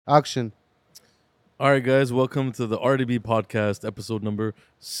Action. All right, guys, welcome to the RDB podcast, episode number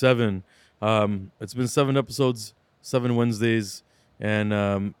 7. It's been 7 episodes, 7 Wednesdays,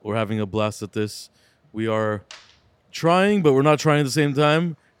 and we're having a blast at this. We are trying, but we're not trying at the same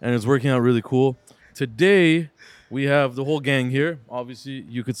time, and it's working out really cool. Today, we have the whole gang here. Obviously,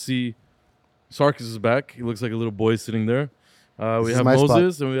 you could see Sarkis is back. He looks like a little boy sitting there. This We is have my spot.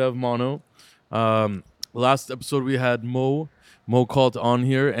 Moses and we have Mono. Last episode, we had Mo. Mo called on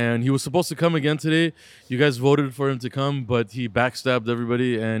here, and he was supposed to come again today. You guys voted for him to come, but he backstabbed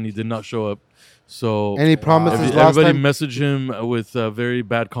everybody, and he did not show up. So, Any promises last everybody time? message him with very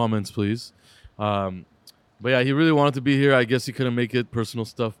bad comments, please. But yeah, he really wanted to be here. I guess he couldn't make it, personal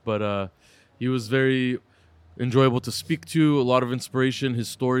stuff, but he was very enjoyable to speak to. A lot of inspiration. His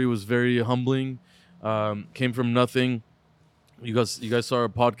story was very humbling. Came from nothing. You guys saw our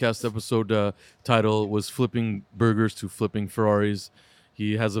podcast episode title was Flipping Burgers to Flipping Ferraris.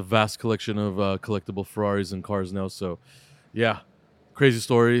 He has a vast collection of collectible Ferraris and cars now. So, yeah, crazy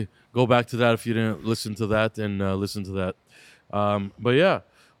story. Go back to that if you didn't listen to that and listen to that. But yeah,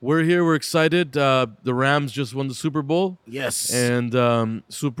 we're here. We're excited. The Rams just won the Super Bowl. Yes. And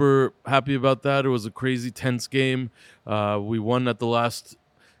super happy about that. It was a crazy, tense game. We won at the last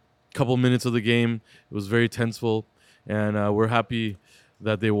couple minutes of the game. It was very tenseful. And we're happy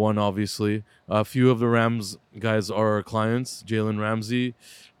that they won, obviously. A few of the Rams guys are our clients. Jalen Ramsey,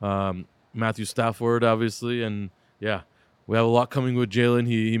 Matthew Stafford, obviously. And, yeah, we have a lot coming with Jalen.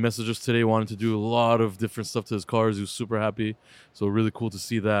 He messaged us today, wanted to do a lot of different stuff to his cars. He was super happy. So really cool to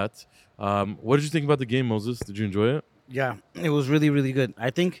see that. What did you think about the game, Moses? Did you enjoy it? Yeah, it was really, really good. I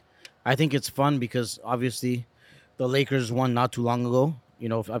think it's fun because obviously the Lakers won not too long ago,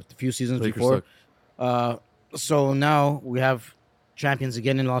 a few seasons Lakers before. suck. So now we have champions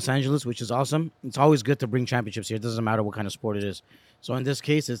again in Los Angeles, which is awesome. It's always good to bring championships here. It doesn't matter what kind of sport it is. So in this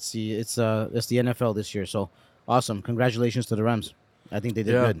case, it's the NFL this year. So awesome. Congratulations to the Rams. I think they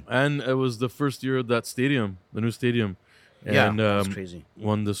did good. And it was the first year of that stadium, the new stadium. Yeah, And that's crazy.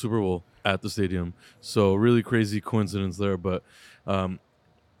 won the Super Bowl at the stadium. So really crazy coincidence there. But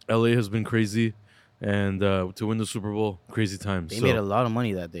LA has been crazy. And to win the Super Bowl, crazy times. They made a lot of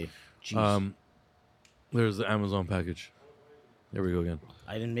money that day. Jeez. There's the Amazon package. There we go again.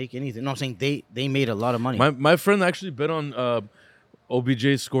 I didn't make anything. No, I'm saying they made a lot of money. My friend actually bet on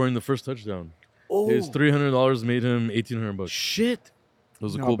OBJ scoring the first touchdown. His $300 made him $1,800. Shit. It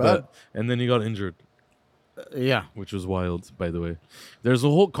was a Not cool bad. bet. And then he got injured, Yeah. which was wild, by the way. There's a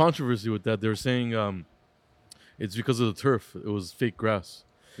whole controversy with that. They're saying it's because of the turf. It was fake grass.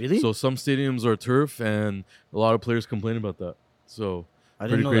 Really? So some stadiums are turf, and a lot of players complain about that. So I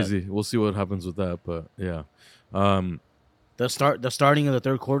didn't pretty know crazy. We'll see what happens with that, but yeah. The starting of the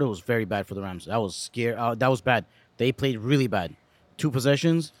third quarter was very bad for the Rams. That was that was bad. They played really bad. 2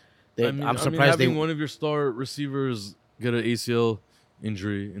 possessions. I'm surprised having one of your star receivers get an ACL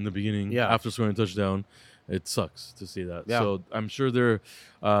injury in the beginning after scoring a touchdown, it sucks to see that. Yeah. So I'm sure their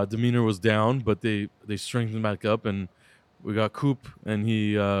demeanor was down, but they strengthened back up, and we got Coop, and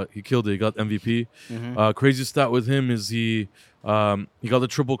he killed it. He got MVP. Crazy stat with him is he got the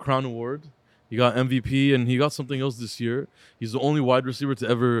Triple Crown Award. He got MVP, and he got something else this year. He's the only wide receiver to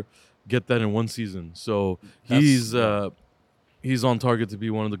ever get that in one season. So he's on target to be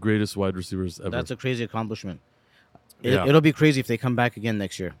one of the greatest wide receivers ever. That's a crazy accomplishment. Yeah. It'll be crazy if they come back again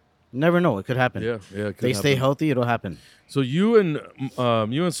next year. You never know. It could happen. Yeah. If they stay healthy, it'll happen. So you and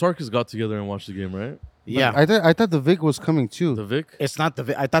Sarkis got together and watched the game, right? Yeah. I thought the Vic was coming too. The Vic. It's not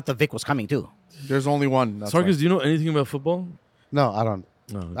the I thought the Vic was coming too. There's only one. That's Sarkis, why. do you know anything about football? No, I don't.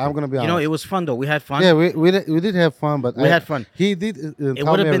 No. Okay. I'm gonna be honest. It was fun though. We had fun. Yeah, we did have fun, but We had fun. He did. It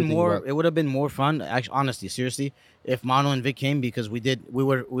would have been more. It would have been more fun. Actually, honestly, seriously, if Mono and Vic came because we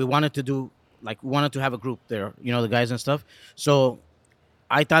wanted to do we wanted to have a group there. The guys and stuff. So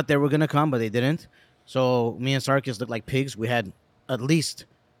I thought they were gonna come, but they didn't. So me and Sarkis looked like pigs. We had at least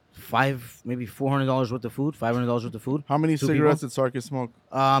maybe $400 worth of food, $500 worth of food. How many 2 cigarettes did Sarkis smoke?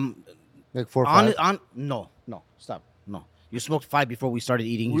 Like 4 or 5. No, stop, no. You smoked 5 before we started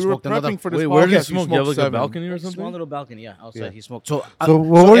eating. He We were smoked another. prepping for this Wait, podcast. where did you He smoke? You have like a 7. balcony or Small something? little balcony, outside. Yeah. He smoked. So So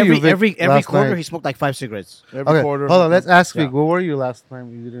where were you, Vic, every last quarter night? he smoked like 5 cigarettes. Every Okay, quarter. hold on. Let's ask Yeah. Vic. Where were you last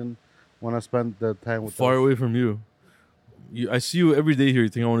time? You didn't want to spend the time with Far us. away from you. I see you every day here. You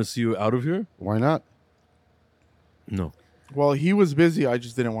think I want to see you out of here? Why not? No. Well, he was busy. I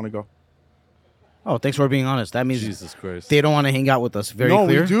just didn't want to go. Oh, thanks for being honest. That means Jesus Christ. they don't want to hang out with us. Very no,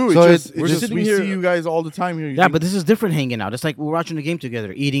 clear. we do. So It's we're just sitting we here- see you guys all the time here. You Yeah, think- but this is different hanging out. It's like we're watching the game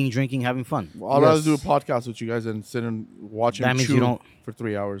together, eating, drinking, having fun. I'd rather Yes. do a podcast with you guys and sit and watch him That means chew you don't- for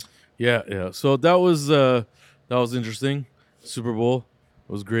 3 hours. Yeah. So that was interesting. Super Bowl.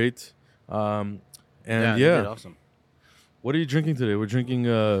 was great. And they yeah, did awesome. what are you drinking today? We're drinking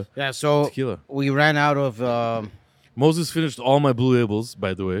Yeah, so tequila. we ran out of. Moses finished all my blue labels,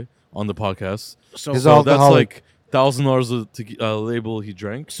 by the way, on the podcast. So, He's So that's alcoholic. like $1,000 of label he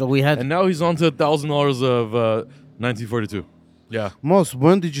drank. so we had. And now he's on to $1,000 of 1942. Yeah. Most,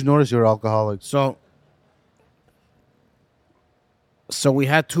 when did you notice you're alcoholic? So we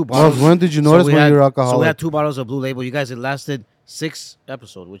had two bottles. Most, when did you notice we when had- you're So alcoholic? we had 2 bottles of Blue Label. You guys, it lasted 6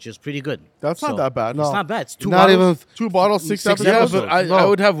 episodes, which is pretty good. That's not So- that bad. No. It's not bad. It's 2 Not bottles. even 2 bottles, 6 Six episodes. Yeah, episodes. but I No.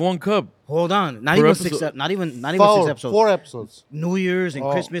 would have 1 cup. Hold on, not Per even episode. 6. Not even 6 four, episodes. 4 episodes. New Year's and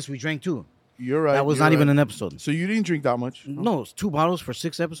Oh. Christmas we drank too. You're right. That was you're not even right. an episode. So you didn't drink that much. No, it's 2 bottles for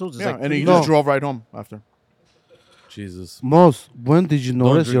 6 episodes. It's Yeah, like and then you No. just drove right home after. Jesus. Most, when did you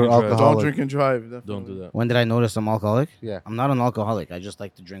notice drink you're and drive. alcoholic? Don't drink and drive. Definitely. Don't do that. when did I notice I'm alcoholic? Yeah. I'm not an alcoholic. I just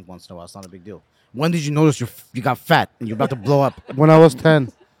like to drink once in a while. It's not a big deal. When did you notice you got fat and you're about to blow up? When I was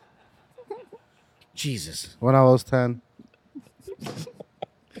 10. Jesus. When I was 10.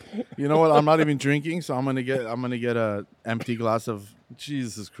 You know what? I'm not even drinking, so I'm gonna get a empty glass of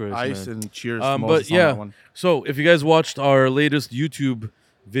Jesus Christ. ice man. and cheers. But Moses on yeah, that one. so if you guys watched our latest YouTube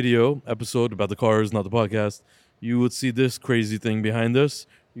video episode about the cars, not the podcast, you would see this crazy thing behind us.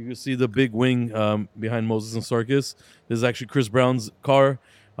 You can see the big wing behind Moses and Sarkis. This is actually Chris Brown's car.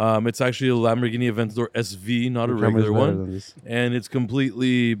 It's actually a Lamborghini Aventador SV, not a The camera's regular better one. than this. And it's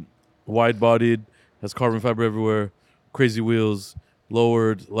completely wide-bodied, has carbon fiber everywhere, crazy wheels,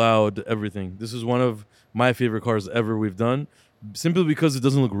 lowered, loud, everything. This is one of my favorite cars ever we've done, simply because it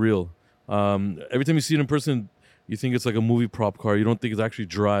doesn't look real. Every time you see it in person, you think it's like a movie prop car. You don't think it actually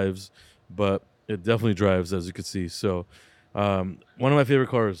drives, but it definitely drives, as you can see. So, one of my favorite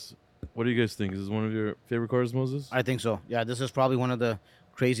cars. What do you guys think? Is this one of your favorite cars, Moses? I think so. Yeah, this is probably one of the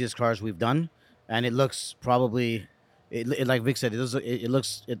craziest cars we've done, and it looks probably, like Vic said,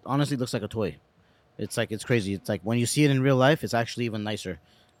 it honestly looks like a toy. It's crazy. It's like when you see it in real life, it's actually even nicer.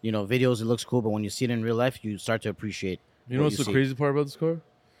 You know, videos it looks cool, but when you see it in real life, you start to appreciate. You know what what's the see. crazy part about this car?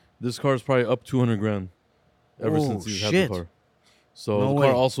 This car is probably up 200 grand ever Oh, since he's had shit. the car. So No the way.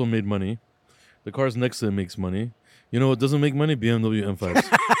 car also made money. The car's next to it makes money. You know what doesn't make money? BMW M5s.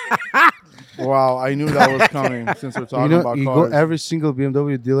 Wow, I knew that was coming since we're talking You know, about you cars. go every single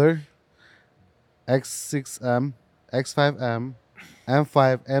BMW dealer, X6M, X5M,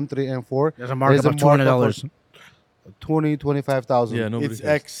 M5, M3, M4. There's a markup of $200. 20, 25,000. Yeah, nobody it's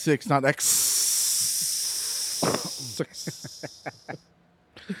cares. X6, not X6.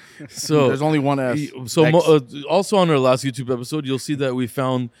 So There's only one S. So X. also on our last YouTube episode, you'll see that we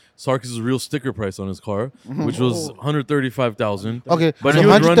found Sarkis' real sticker price on his car, which was $135,000. Okay, But so he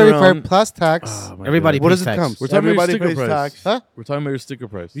would run 135 around- plus tax. Everybody What pays does it tax. come? We're talking Everybody about your pays sticker price. tax. Huh? We're talking about your sticker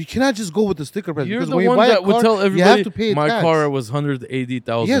price. You cannot just go with the sticker price. You're because the when you one buy a that would car, tell you have everybody to pay my tax. car was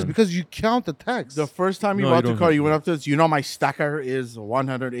 $180,000. Yes, because you count the tax. The first time you No, you bought the don't car, have you to. went up to us. You know my stacker is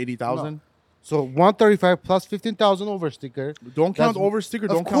 180,000. So 135 plus 15,000 over sticker. Don't count That's- over sticker. of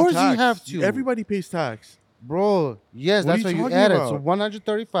Don't count course you tax. have to. Everybody pays tax. Bro, yes, What are that's you what you talking added. So about?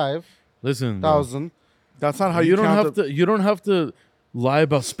 135,000. Listen, bro, That's not how you don't count have to. You don't have to lie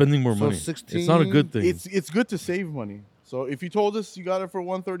about spending more So money. 16 It's not a good thing. It's good to save money. So if you told us you got it for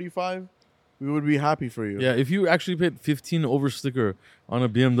 135, we would be happy for you. Yeah, if you actually paid 15 over sticker on a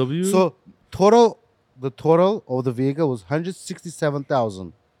BMW, So the total of the vehicle was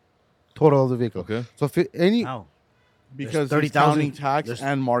 167,000. Total of the vehicle. okay. So if any Wow. because There's he's 30,000 counting tax there's-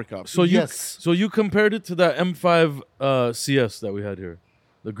 and markup. So Yes. you compared it to that M5 CS that we had here,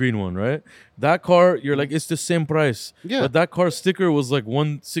 the green one, right? That car, you're like it's the same price. Yeah. But that car sticker was like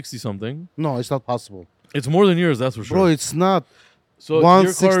 160 something. no, it's not possible, It's more than yours, that's for sure. bro. It's not. So your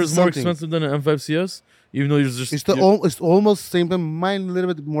 160 car is more something. expensive than an M5 CS, even though you're just. It's it's almost same, but mine a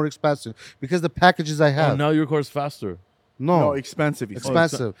little bit more expensive because the packages I have. now your car's faster. no, no, expensive. he said.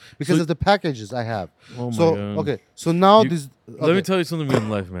 expensive because So- of the packages I have. Oh my So God. okay, so now You- this. Let me okay. tell you something in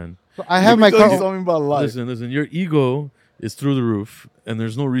life, man. So I have Let me my tell you car. something about life. Listen. Your ego is through the roof, and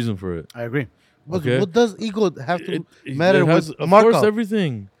there's no reason for it. I agree. Okay. What does ego have to It matter has, with of markup? course,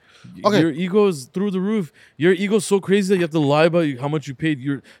 everything. Okay. Your ego is through the roof. Your ego's so crazy that you have to lie about how much you paid.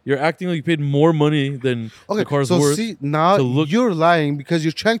 You're acting like you paid more money than Okay, the car's so worth. see now to look- you're lying because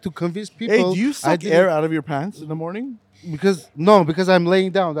you're trying to convince people. Hey, do you I suck didn't- air out of your pants in the morning? Because I'm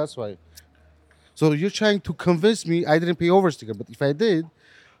laying down. That's why. So you're trying to convince me I didn't pay over sticker, but if I did,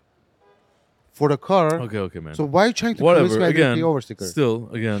 for the car. Okay, man. So why are you trying to Whatever. convince me I didn't Again, pay over sticker? still,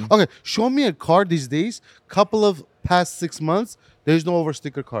 again. Okay, show me a car these days. Couple of past 6 months, there's no over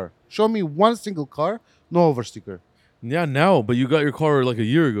sticker car. Show me one single car, no over sticker. Yeah, now, but you got your car like a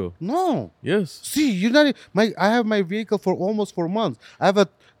year ago. No. Yes. See, you're not. I have my vehicle for almost 4 months. I have a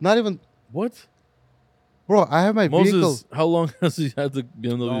not even. What? Bro, I have my vehicle. Moses, how long has he had the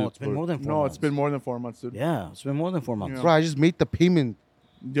BMW? No, it's been for? more than 4 No, months. it's been more than 4 months, dude. Yeah, it's been more than 4 months. Yeah. Bro, I just made the payment.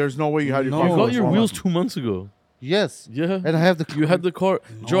 There's no way you had your No. car. You for got your 4 wheels months. 2 months ago. Yes. Yeah. And I have the. You had the car.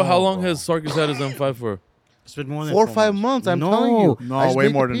 Joe, how No, long bro. has Sarkis had his M5 for? It's been more than 4 or 5 months. I'm telling you. No, I just way made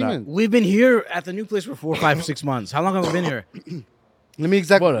the more than that. payment. We've been here at the new place for 4, 5, 6 months. How long have we been here?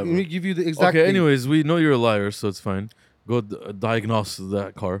 Let Whatever. me give you the exact. Okay, date. anyways, we know you're a liar, so it's fine. Go diagnose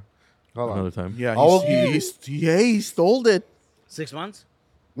that car Hold on. another time. Yeah, I will he stole it. 6 months?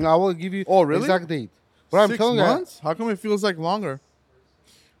 No, I will give you. Oh, really? Exact date. Bro, I'm 6 telling months? How come it feels like longer?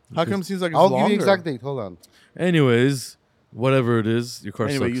 How come it seems like you. it's I'll longer? give you exact date. Hold on. Anyways, whatever it is, your car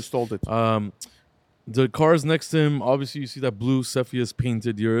Anyway, sucks. you stole it. The cars next to him, obviously, you see that blue Cepheus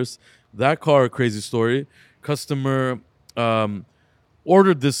painted Urus. That car, crazy story. Customer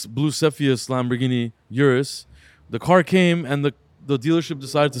ordered this blue Cepheus Lamborghini Urus. The car came, and the dealership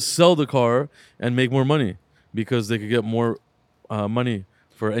decided to sell the car and make more money because they could get more money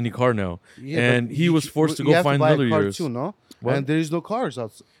for any car now. Yeah, and but he was forced to you go have find buy a another car Urus. too, no? What? And there is no cars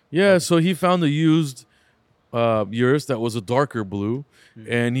outside. Yeah, so he found a used Urus that was a darker blue,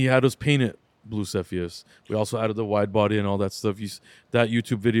 and he had us paint it blue Cepheus. We also added the wide body and all that stuff. That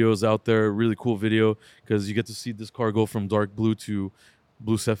YouTube video is out there, really cool video, because you get to see this car go from dark blue to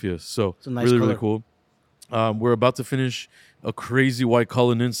blue Cepheus. So It's a nice really, color. really cool. We're about to finish a crazy white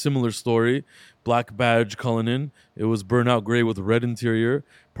Cullinan, similar story, black badge Cullinan. It was burnout gray with red interior,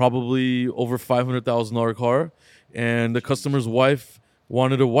 probably over $500,000 car, and the customer's wife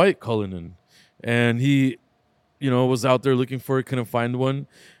wanted a white Cullinan, and he, was out there looking for it, couldn't find one,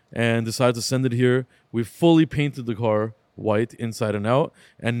 and decided to send it here. We fully painted the car white inside and out,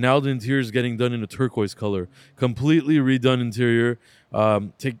 and now the interior is getting done in a turquoise color, completely redone interior.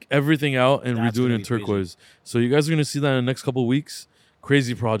 Take everything out and That's redo it gonna in be crazy. turquoise. So you guys are gonna see that in the next couple weeks.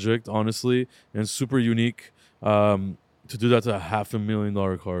 Crazy project, honestly, and super unique. To do that to a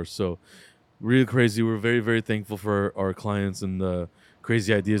 $500,000 car, so really crazy. We're very, very thankful for our clients and the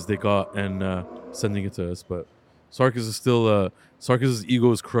crazy ideas they got and sending it to us. But Sarkis is still Sarkis'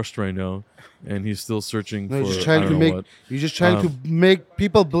 ego is crushed right now, and he's still searching No, for. you're just trying I to don't know make. what. You're just trying to make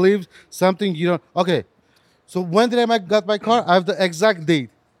people believe something you don't. Okay, so when did I got my car? I have the exact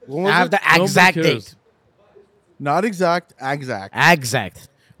date. When was I have it? the Nobody exact cares. date. Not exact, exact. Exact.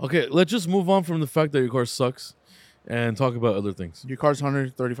 Okay, let's just move on from the fact that your car sucks, and talk about other things. Your car's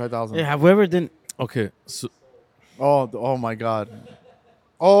 135,000. Yeah, have we ever done? Okay, so Oh my God.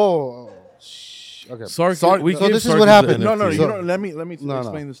 Oh, okay. Sarkis. We so gave this is Sarkis what the happened. No, NFT. you So- don't, let me No,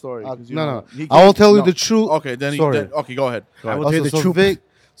 explain the story. 'cause you no, know, no. he I will can't- tell you no. the truth. Okay, then. story. Okay, go ahead. Go I ahead. will tell you the so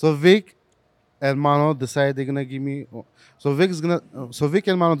truth. Vic and Mano decide they're gonna give me. So Vic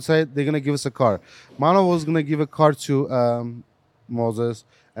and Mano decide they're gonna give us a car. Mano was gonna give a car to Moses,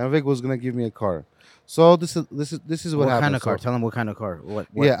 and Vic was gonna give me a car. So this is what What happened. kind of car? So- Tell them what kind of car. What?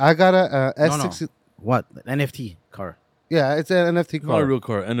 Yeah, I got a No, no. S6. What? NFT car. Yeah, it's an NFT Not car. a real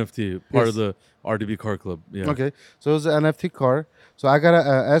car, NFT, part Yes. of the RDB car club. Yeah. Okay, so it's an NFT car. So I got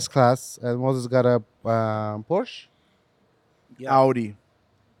a S class, and Moses got a Porsche. Audi.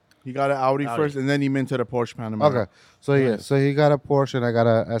 He got an Audi Audi. first, and then he minted a Porsche Panamera. Okay, so yeah, so he got a Porsche, and I got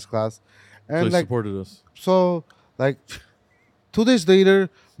a S class, So and he like supported us. so, like 2 days later,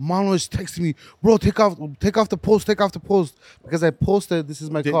 Mano is texting me, bro, take off the post, because I posted this is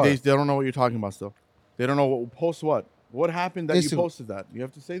my car. They don't know what you're talking about still. They don't know post what. What happened that you Instagram. posted that? You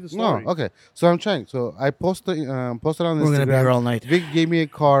have to say the No, story. okay. So I'm trying. So I posted on We're Instagram. gonna be here all night. Vic gave me a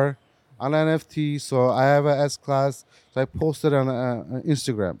car on NFT, so I have a S class. So I posted on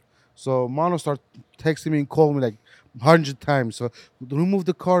Instagram. So Mano started texting me and calling me like 100 times. So remove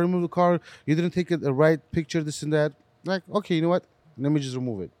the car. You didn't take the right picture, this and that. Like, okay, you know what? Let me just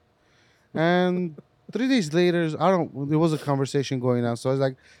remove it. And 3 days later, there was a conversation going on. So I was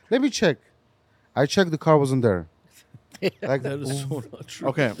like, let me check. I checked, the car wasn't there. Like That is so not true.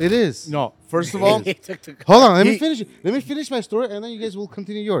 Okay. it is. No. First of all, He took the car. Hold on, let me He- finish. Let me finish my story, and then you guys will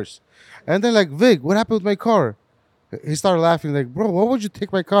continue yours. And then like, Vic, what happened with my car? He started laughing, like, bro, why would you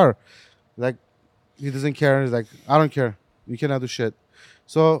take my car? Like, he doesn't care. He's like, I don't care. You cannot do shit.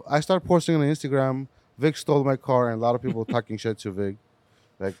 So I started posting on Instagram. Vic stole my car, and a lot of people talking shit to Vic.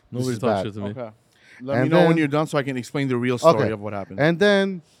 Like, this Nobody is talks bad. shit to me. okay. Let me And know when then- you're done so I can explain the real story Okay. of what happened. And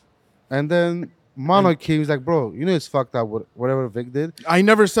then Mono came. He's like, bro, you know it's fucked up. Whatever Vic did, I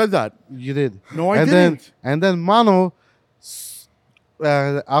never said that. you did. No, I and didn't. Then Mono,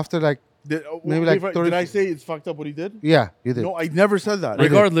 after like, Maybe like did 30 I say it's fucked up what he did? yeah, you did. No, I never said that. Right.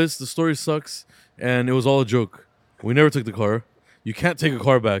 Regardless, the story sucks, and it was all a joke. We never took the car. You can't take a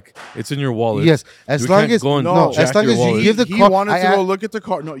car back. It's in your wallet. Yes, as You long can't as go and no, jack as long your as you wallet. give the he car. wanted to go look at the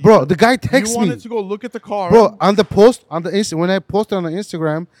car. No, bro, the guy he texts me. wanted to go look at the car. Bro, on the post on the when I posted on the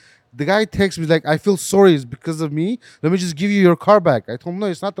Instagram, the guy texts me like, "I feel sorry, it's because of me. Let me just give you your car back." I told him, "No,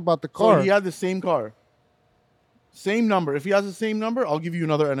 it's not about the car." So he had the same car, same number. If he has the same number, I'll give you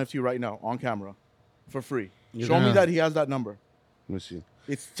another NFT right now on camera, for free. Show me that he has that number. Let me see.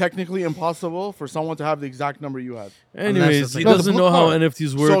 It's technically impossible for someone to have the exact number you had. Anyways, he No, the doesn't blue know how car.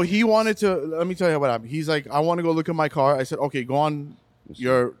 NFTs work. So he wanted to. Let me tell you what happened. He's like, I want to go look at my car. I said, okay, go on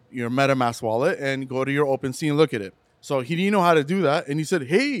your MetaMask wallet and go to your OpenSea and look at it. So he didn't know how to do that, and he said,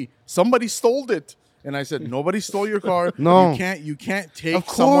 hey, somebody stole it. And I said, nobody stole your car. No. you can't take Of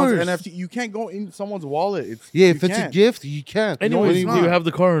someone's course. NFT. You can't go in someone's wallet. Yeah, you if it's a can't. gift, you can't. Anyways, it's do you not. have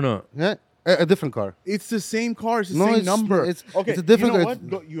the car or not? Yeah, a different car. It's the same car. It's the No, same it's- number. it's- okay. it's a different- You know what?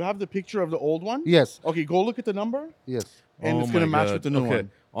 Go, you have the picture of the old one. Yes, Okay, go look at the number, yes. and Oh it's gonna my match God. with the new Okay.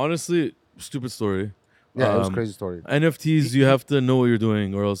 one. Honestly, stupid story. Yeah, it was a Um, crazy story. NFTs, you have to know what you're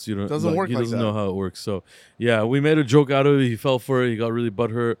doing, or else you don't. Doesn't work He like doesn't that. know how it works. So, yeah, we made a joke out of it. He fell for it. He got really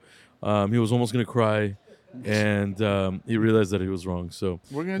butthurt. He was almost gonna cry, and he realized that he was wrong. So,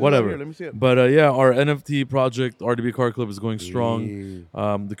 We're gonna do that whatever. here. Let me see it. But yeah, our NFT project, RDB Car Club, is going strong.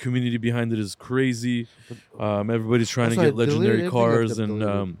 The community behind it is crazy. Everybody's trying That's to why get I deleted legendary everything I cars, kept and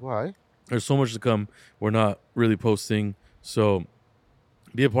deleting. Why? there's so much to come. We're not really posting, so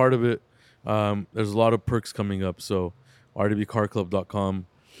be a part of it. There's a lot of perks coming up. So rdbcarclub.com,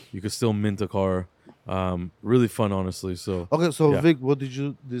 you can still mint a car. Really fun, honestly. So Okay, so Yeah. Vic, what did you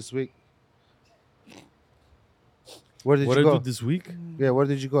do this week? Where did what you did I go? do this week? Yeah, where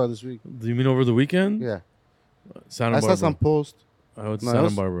did you go this week? Do you mean over the weekend? Yeah, Santa I saw Barbara. some post. I went to No, it Santa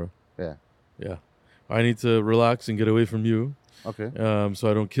was- Barbara. Yeah. Yeah. I need to relax and get away from you, Okay. so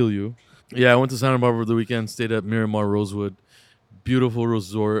I don't kill you. Yeah, I went to Santa Barbara the weekend. Stayed at Miramar Rosewood. Beautiful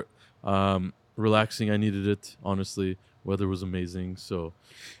resort. Relaxing. I needed it, honestly. Weather was amazing. So,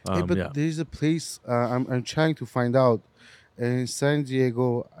 Hey, but yeah. there's a place I'm trying to find out in San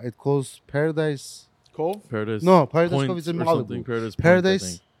Diego. It calls Paradise. Cove. Paradise. No, Paradise Point Cove is in or Malibu. something. Paradise.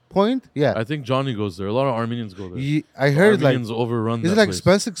 Paradise Point. Yeah, I think Johnny goes there. A lot of Armenians go there. I heard like. Armenians overrun Is that it like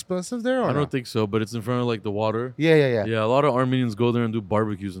place. expensive there? Or I not? don't think so, but it's in front of like the water. Yeah. Yeah, a lot of Armenians go there and do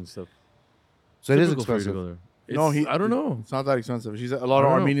barbecues and stuff. So it is Typical for you to expensive. go there. No, I don't know. It's not that expensive. She said a lot I of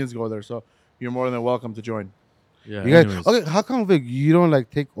don't know. Armenians go there, so you're more than welcome to join. Yeah. You guys, anyways. okay, how come Vic, you don't like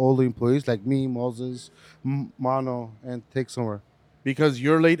take all the employees like me, Moses, Mano, and take somewhere? Because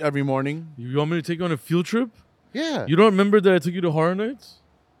you're late every morning. You want me to take you on a field trip? Yeah. You don't remember that I took you to Horror Nights?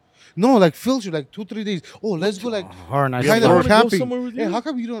 No, like field trip, like 2-3 days. Oh, let's go like Horror Nights. kind I of wanna go camping. somewhere with Hey, you. how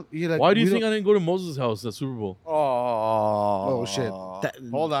come you don't? You like, Why do you we think I don't- didn't go to Moses' house at Super Bowl? Oh shit.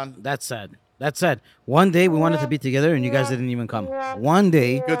 Hold on. That's sad. That's sad. One day we wanted to be together and you guys didn't even come. One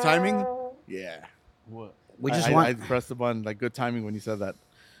day Good timing. Yeah. What? we just I want. pressed the button. Like good timing when you said that.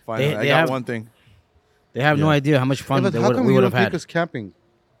 Finally, I they got have- one thing. They have no Yeah. idea how much Yeah, fun but they how would, come we you would don't have take had. us camping?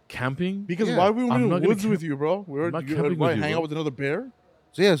 Camping? Because Yeah. why were we I'm in not the gonna woods camp- with you, bro? We were I'm not you, camping what, with you, hang bro. out with another bear.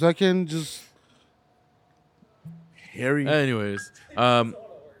 So yeah, so I can just. Harry. Anyways,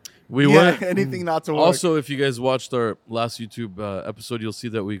 we yeah, went. anything not to work. Also, if you guys watched our last YouTube episode, you'll see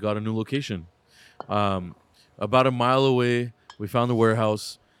that we got a new location. About a mile away, we found a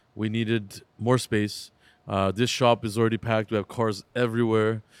warehouse. We needed more space. This shop is already packed. We have cars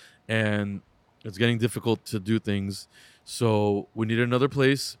everywhere, and it's getting difficult to do things. So we needed another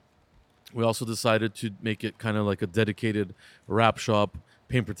place. We also decided to make it kind of like a dedicated wrap shop,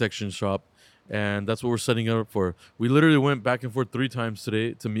 paint protection shop, and that's what we're setting it up for. We literally went back and forth 3 times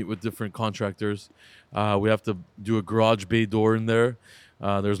today to meet with different contractors. We have to do a garage bay door in there.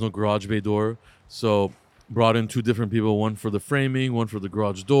 There's no garage bay door, so brought in 2 different people, one for the framing, one for the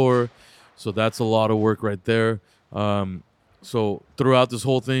garage door. So that's a lot of work right there. So throughout this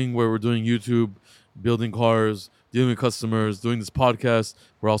whole thing where we're doing YouTube, building cars, dealing with customers, doing this podcast,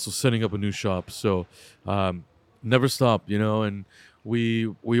 we're also setting up a new shop. So never stop, you know, and we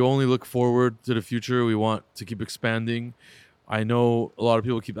only look forward to the future. We want to keep expanding. I know a lot of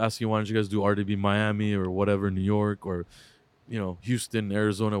people keep asking, why don't you guys do RDB Miami or whatever, New York, or, you know, Houston,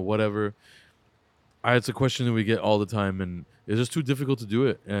 Arizona, whatever. It's a question that we get all the time, and it's just too difficult to do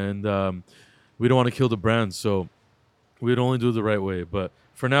it. And we don't want to kill the brand, so we'd only do it the right way. But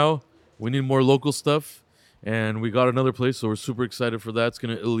for now, we need more local stuff, and we got another place, so we're super excited for that. It's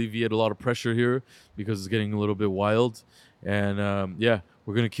going to alleviate a lot of pressure here because it's getting a little bit wild. And yeah,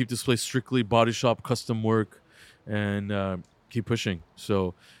 we're going to keep this place strictly body shop, custom work, and keep pushing.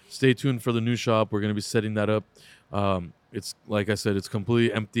 So stay tuned for the new shop. We're going to be setting that up. It's like I said, it's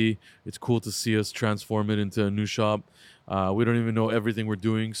completely empty. It's cool to see us transform it into a new shop. We don't even know everything we're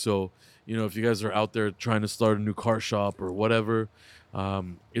doing. So, if you guys are out there trying to start a new car shop or whatever,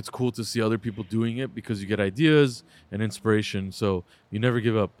 it's cool to see other people doing it because you get ideas and inspiration. So you never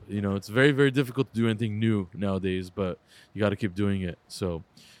give up. It's very, very difficult to do anything new nowadays, but you got to keep doing it. So,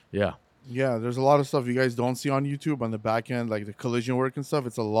 yeah. Yeah, there's a lot of stuff you guys don't see on YouTube on the back end, like the collision work and stuff.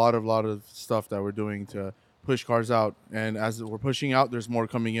 It's a lot of stuff that we're doing to push cars out. And as we're pushing out, there's more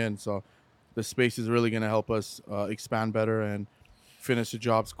coming in. So the space is really going to help us expand better and finish the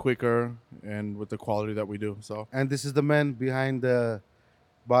jobs quicker and with the quality that we do. So, And this is the man behind the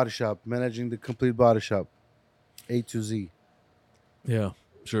body shop, managing the complete body shop, A to Z. Yeah,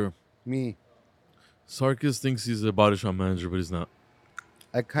 sure. Me. Sarkis thinks he's a body shop manager, but he's not.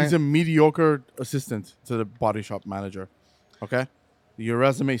 he's a mediocre assistant to the body shop manager. Okay? Your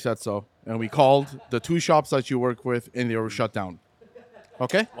resume said so. And we called the 2 shops that you work with and they were shut down.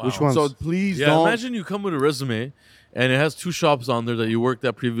 Okay? Which ones? So please Yeah, don't. imagine you come with a resume and it has 2 shops on there that you worked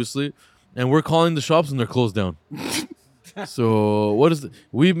at previously, and we're calling the shops and they're closed down. So what is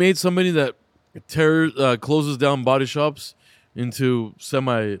we made somebody that closes down body shops into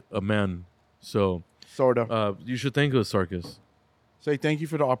a man. So Sort of. you should thank us, Sarkis. Say thank you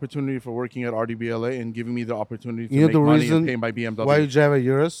for the opportunity for working at RDB and giving me the opportunity to You know make the money reason and pay my BMW. Why you drive a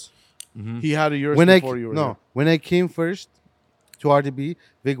Urus? He had a Urus When before you were there. when I came first to RDB,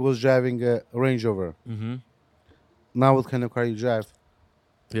 Vic was driving a Range Rover. Mm-hmm. Now what kind of car you drive?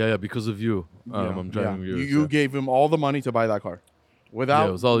 Yeah, because of you. I'm driving You, yours. you gave him all the money to buy that car. Without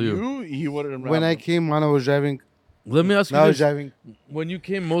it was all you. he wouldn't. When I came, Mano was driving. Let me ask you Now this. he's driving. When you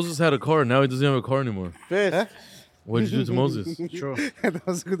came, Moses had a car. Now he doesn't have a car anymore. Fist. What did you do to Moses? True. That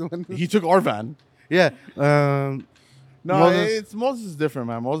was a good one. He took our van. Yeah. No, Moses- Moses is different,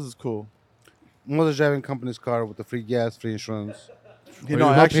 man. Moses is cool. Moses driving company's car with the free gas, free insurance. You Are know,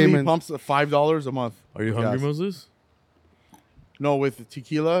 you- actually, he payment? pumps $5 a month. Are you hungry, Yes. Moses? No, with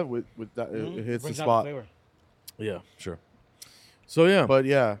tequila, with that, it hits the spot. Yeah, sure. So yeah, But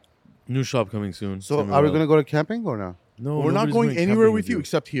yeah, new shop coming soon. So Tell me are we about gonna it. go to camping or no? No, we're not nobody's going anywhere camping with you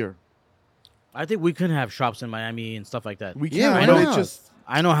except here. I think we can have shops in Miami and stuff like that. We Yeah, can't. why I know not? it's just.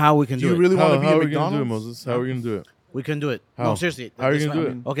 I know how we can Do do you it. really want to be How at are we gonna do it, McDonald's? Moses? How are we gonna do it? We can do it. How? No, seriously. How are you this gonna do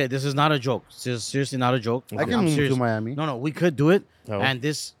might- it? Okay, this is not a joke. This is seriously not a joke. I can I'm move serious. to Miami. No, we could do it, How? and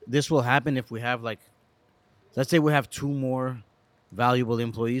this will happen if we have let's say we have 2 more valuable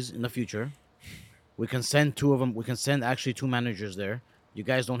employees in the future. We can send 2 of them. We can send actually 2 managers there. You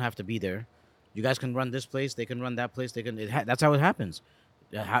guys don't have to be there. You guys can run this place. They can run that place. They can. That's how it happens.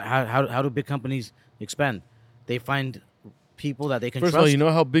 How do big companies expand? They find people that they can First trust. of all, you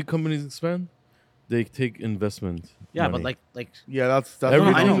know how big companies expand? They take investment. yeah, money. but like Yeah, that's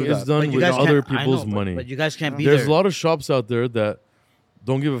Everything I know. do is that. done but you with guys other can't- I people's know, money. But you guys can't be There's there. a lot of shops out there that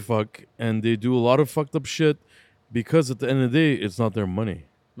don't give a fuck, and they do a lot of fucked up shit because at the end of the day, it's not their money.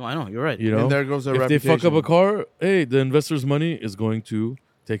 No, I know. You're right. You know, And there goes their if they fuck up reputation. a car, hey, the investor's money is going to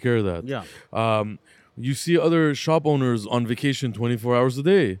take care of that. Yeah. You see other shop owners on vacation 24 hours a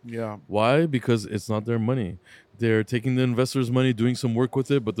day. Yeah. Why? Because it's not their money. They're taking the investor's money, doing some work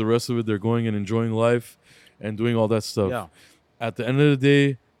with it, but the rest of it, they're going and enjoying life and doing all that stuff. Yeah. At the end of the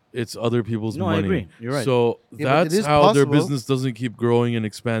day, it's other people's No, I money. agree. You're right. So Yeah, but it that's is how their possible. business doesn't keep growing and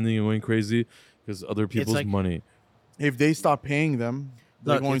expanding and going crazy because other people's like- money. If they stop paying them,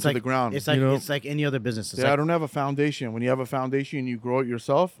 they're Look, going it's to like, the ground. It's like You know? it's like any other business. It's I like, don't have a foundation. When you have a foundation and you grow it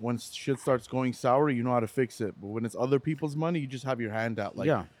yourself, when shit starts going sour, you know how to fix it. But when it's other people's money, you just have your hand out. Like,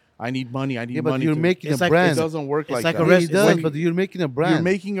 Yeah. I need money. I need Yeah, but money. you're to- making a It's like- brand. It doesn't work it's like like that. a Yeah, rest- it does, when- but you're making a brand. You're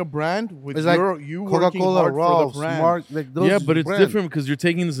making a brand with It's like you working Coca-Cola, hard Ralph's, for the brand. Mark, like those Yeah, but it's brands. different because you're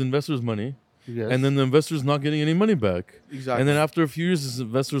taking this investor's money Yes. and then the investor's not getting any money back. Exactly. And then after a few years, this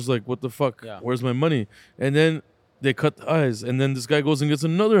investor's like, what the fuck? Yeah. Where's my money? And then they cut ties. And then this guy goes and gets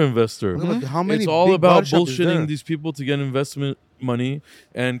another investor. Look at how many It's all big about body shops is there? bullshitting these people to get investment money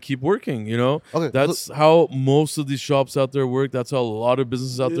and keep working, you know? Okay, That's how most of these shops out there work. That's how a lot of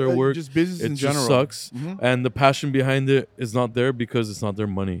businesses out there work. Just business It in just general. sucks. Mhm. And the passion behind it is not there because it's not their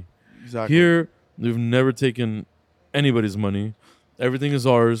money. Exactly. Here, we've never taken anybody's money. Everything is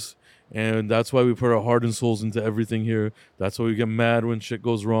ours. And that's why we put our heart and souls into everything here. That's why we get mad when shit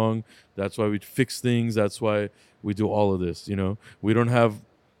goes wrong. That's why we fix things. That's why we do all of this, you know? We don't have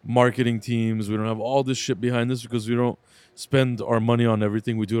marketing teams. We don't have all this shit behind this because we don't spend our money on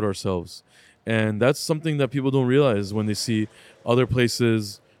everything. We do it ourselves. And that's something that people don't realize when they see other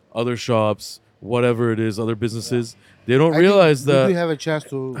places, other shops, whatever it is, other businesses. They don't I think realize we that do have a chance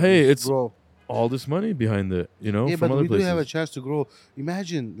to hey, it's grow. all this money behind it, you know, Yeah, from but other we places. do have a chance to grow.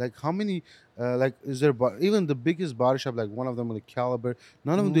 Imagine, like, how many, like, is there, even the biggest body shop, like one of them, like Caliber,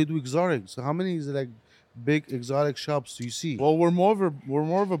 none of them, they do exotic. So how many is like big exotic shops do you see? Well, we're more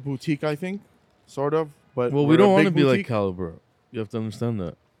of a boutique, I think, sort of. But Well, we're we a don't want to big be like boutique. Caliber. You have to understand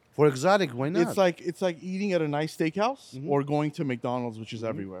that. For exotic, why not? It's like eating at a nice steakhouse or going to McDonald's, which is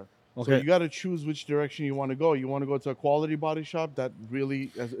everywhere. So Okay. you got to choose which direction you want to go. You want to go to a quality body shop that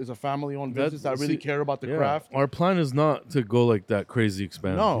really is a family-owned business that really care about the craft. Our plan is not to go like that crazy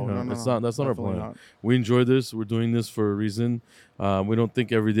expand. No, you know? no, It's no, not. That's not our definitely plan. not. We enjoy this. We're doing this for a reason. We don't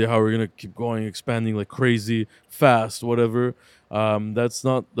think every day how we're gonna keep going, expanding like crazy, fast, whatever. That's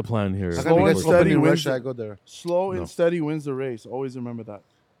not the plan here. How Slow come you and guys steady open in wins Russia? it. I go there. Slow No. and steady wins the race. Always remember that.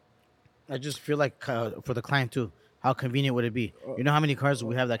 I just feel like for the client too. How convenient would it be? You know how many cars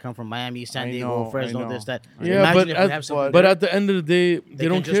we have that come from Miami, San I Diego, know, I Fresno, know. this, that. Yeah, Imagine but if we have something but there. at the end of the day, they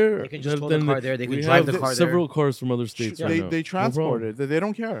don't can just- care. they can just At tow the the end car of there, they can we drive have the car there. several cars from other states right now. They No transport problem. it. They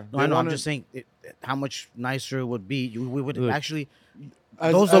don't care. No, They I know. I'm wanna- just saying how much nicer it would be. We would Look, actually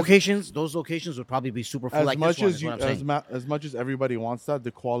as- those as- locations would probably be super full. as Like much this one, as is you what I'm saying. as much as everybody wants that,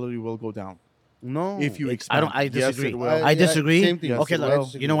 the quality will go down No. if you I expand. don't. I Yes, disagree. it will. I disagree. Same thing. Yes, Okay, it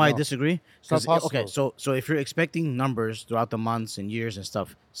look, will. you know why I No. disagree? It's not 'Cause, okay, possible. so if you're expecting numbers throughout the months and years and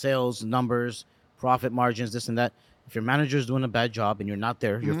stuff, sales numbers, profit margins, this and that. If your manager's doing a bad job and you're not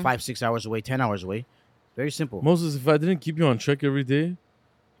there, you're 5-6 hours away, 10 hours away. Very simple. Moses, if I didn't keep you on check every day,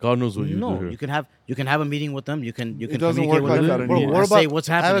 God knows what you do No, here. you can have a meeting with them. You can doesn't communicate work with like them. that and anymore. What say about- what's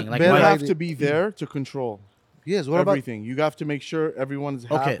I have a happening. Like better You why- have idea. to be there to control Yes. What about? everything. You have to make sure everyone's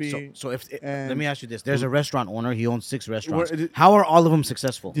happy. Okay, so if let and- me ask you this: there's a restaurant owner. He owns 6 restaurants. Where it- How are all of them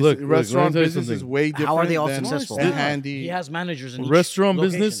successful? This Look, let me restaurant tell you business is something. way different. How are they all than successful? and handy. He has managers in each Restaurant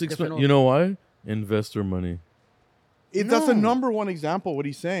location, business, different you know why? Investor money. That's the number one example. What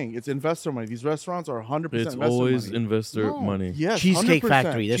he's saying, it's investor money. These restaurants are 100% It's investor always money. investor No. money. Yes, Cheesecake 100%.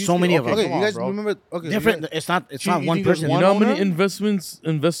 Factory. There's so many of them. Okay, come you on, guys bro. remember? Okay, different. you guys- It's not You one think there's person. You one know how many owner?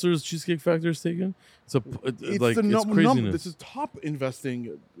 investors Cheesecake Factory is taking? It's It's like the it's number. craziness. This is top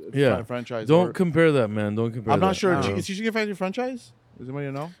investing Yeah. franchise. Don't or- compare that, man. Don't compare. I'm not that. sure. No. Is Cheesecake Factory franchise? Does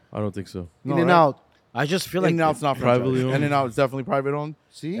anybody know? I don't think so. In No, and right? out. I just feel like In-N-Out's not Privately privately owned? owned. In-N-Out is definitely private owned.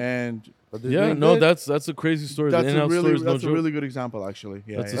 See? And But they're Yeah, doing no, good. that's a crazy story. that's the a In-N-Out really story is no that's a joke. really good example, actually.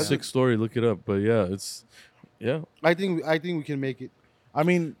 Yeah, That's yeah. a sick story. Look it up. But yeah, yeah. I think we can make it. I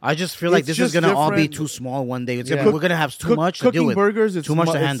mean, I just feel like It's this is just gonna all be different. too small one day. It's Yeah. gonna, we're gonna have too much to cooking deal with. burgers. It's Too much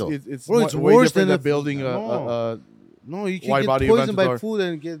to it's- handle. It's Bro, it's way worse different than than building No, you can wide get body poisoned by event food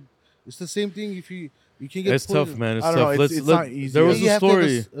and get. It's the same thing if you can get It's poisoned. tough, man. It's I don't know, tough. it's- Let's it's let. not easy. There was You a have to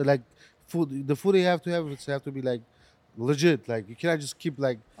have story. like food. The food you have to have to be like legit. Like you cannot just keep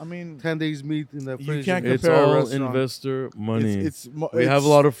like I mean, 10 days meat in the You fridge. can't It's compare a all restaurant. investor money. We it's have a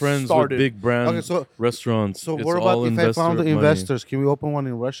lot of friends started. with big brand Okay, so restaurants. so It's what all about if I found the money. investors? Can we open one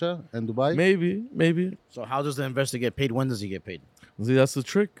in Russia and Dubai? Maybe. So how does the investor get paid? When does he get paid? See, that's the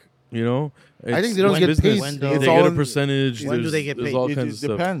trick. You know, I think they don't when get business. paid. when though. they- They all get a in- percentage. when do There's- they get there's paid? all It kinds of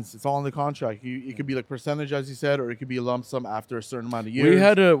stuff. depends. It's all in the contract. It could be like percentage, as you said, or it could be a lump sum after a certain amount of years.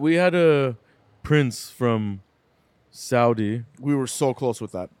 We had a prince from Saudi We were so close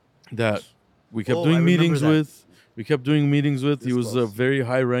with that. that we kept Oh, I doing remember meetings that. with. We kept doing meetings with. He This was a close. very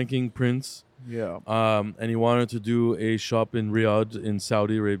high-ranking prince, Yeah. and he wanted to do a shop in Riyadh in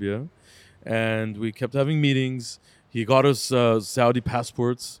Saudi Arabia, and we kept having meetings. He got us Saudi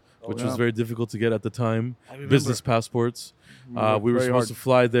passports, which was yeah. very difficult to get at the time. I remember. Business passports. worked We were very supposed to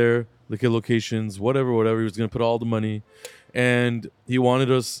fly there, look at locations, whatever. He was going to put all the money. And he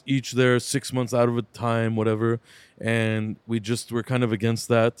wanted us each there 6 months out of a time, whatever. And we just were kind of against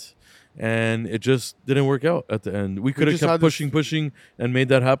that. And it just didn't work out at the end. We could have just had kept this- pushing, and made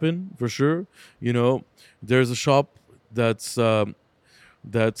that happen for sure. You know, there's a shop that's the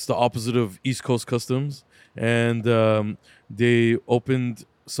opposite of East Coast Customs. And they opened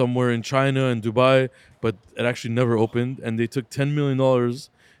somewhere in China and Dubai, but it actually never opened. And they took $10 million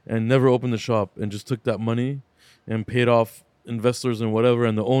and never opened the shop and just took that money and paid off investors and whatever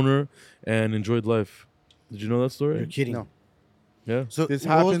and the owner and enjoyed life. Did you know that You're story? kidding. No. Yeah. So This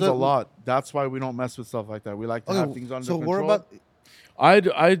what was happens the- a lot. That's why we don't mess with stuff like that. We like to have Okay, things under so control. what about?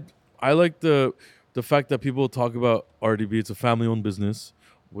 I like the fact that people talk about RDB. It's a family-owned business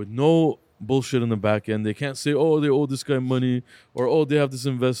with no bullshit in the back end. They can't say, "Oh, they owe this guy money," or "Oh, they have this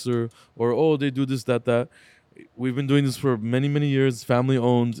investor," or "Oh, they do this, that." We've been doing this for many, many years.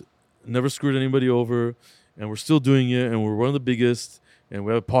 Family-owned, never screwed anybody over, and we're still doing it. And we're one of the biggest. And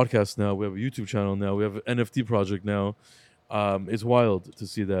we have a podcast now. We have a YouTube channel now. We have an NFT project now. It's wild to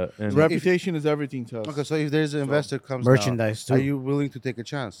see that. And Reputation is everything to us. Okay, so if there's an investor comes Merchandise, now, are too. you willing to take a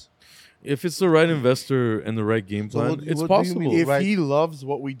chance? if it's the right investor and the right game So plan, what- it's what do you possible. mean? If Right. he loves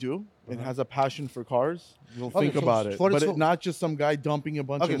what we do and has a passion for cars, we'll Okay, think so about it. for But example- not just some guy dumping a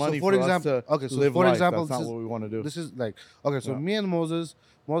bunch Okay, of so money for for example- us to okay, so live for life. example, That's this not is- what we want to do. This is like okay. So Yeah. me and Moses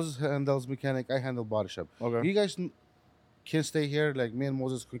handles mechanic. I handle body shop. Okay. You guys can stay here. Like me and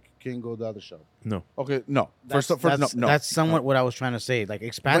Moses can go to the other shop. No. Okay, no. That's, No. that's somewhat what I was trying to say. Like Why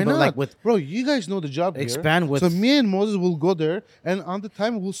expand, but not? like with Bro, you guys know the job here. expand with. So me and Moses will go there, and on the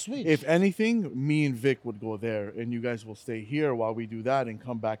time we'll switch. If anything, me and Vic would go there, and you guys will stay here while we do that and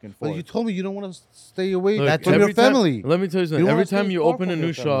come back and but forth. you told me you don't want to stay away Look, from your every time- family. Let me tell you You something. don't Every wanna stay time you far open a from new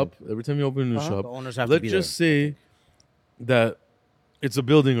your family. shop, Uh-huh. the owners have to let's be just say that it's a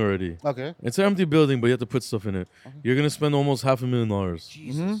building already. Okay. It's an empty building, but you have to put stuff in it. You're gonna spend almost $500,000.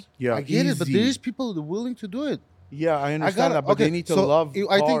 Jesus. Yeah, I get it, but easy. there's people that are willing to do it. Yeah, I I understand gotta- that, but okay, they need to so love I think-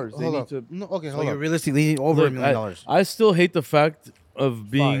 cars. They hold need on. to. No, okay, there. So hold you're on. realistically needing over Look, $1 million. I still hate the fact of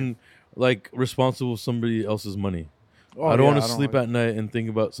being like responsible for somebody else's money. Oh, I don't yeah, want to sleep like, at night and think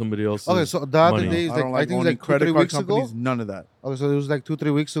about somebody else's. Okay, so the other money. day is I like don't I like think owning like 2-3 credit card weeks companies. ago. None of that. Okay, so it was like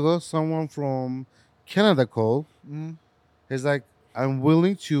 2-3 weeks ago. Someone from Canada called. He's like, I'm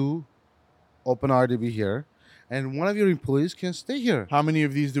willing to open RDB here, and one of your employees can stay here. How many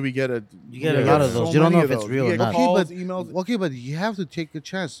of these do we get? You get a a lot Yeah. of those. So You don't know many if of it's those. real You or get not. calls, but, emails. Okay, but you have to take a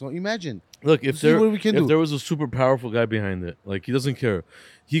chance. So imagine. Look, if See there what we can if do. there was a super powerful guy behind it, like he doesn't care,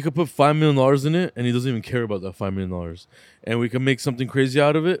 he could put $5 million in it, and he doesn't even care about that $5 million, and we can make something crazy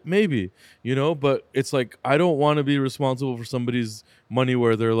out of it, maybe, you know. But it's like I don't want to be responsible for somebody's money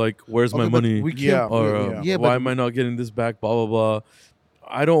where they're like, "Where's my Okay, but money?" We can't, Yeah, or yeah, why but am I not getting this back? Blah blah blah.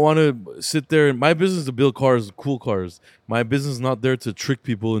 I don't want to sit there. My business is to build cars, cool cars. My business is not there to trick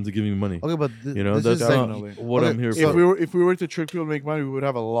people into giving me money. okay, but You know, this that's is not like, Definitely. what Okay, I'm here so- for. If we were to trick people to make money, we would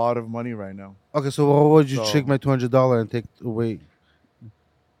have a lot of money right now. okay. So why would you So- check my $200 and take away?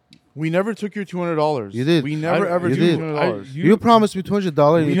 We never took your $200. You did. We never I- ever you took did. $200. You promised me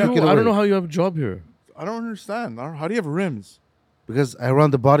 $200 and You you took know, it away. I don't know how you have a job here. I don't understand. How do you have rims? because I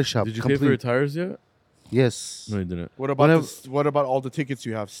run the body shop. Did you pay for your tires yet? Yes. No, you didn't. What about Whenever- what about all the tickets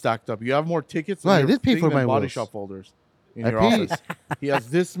you have stacked up? You have more tickets. No, than I your did pay thing for than my body wheels. shop folders in I your paid. office. He has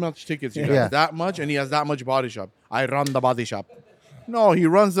this much tickets. You Yeah. have that much, and he has that much body shop. I run the body shop. No, he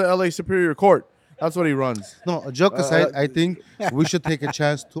runs the LA Superior Court. That's what he runs. No, joke aside, I think we should take a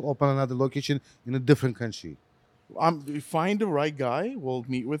chance to open another location in a different country. Find the right guy. We'll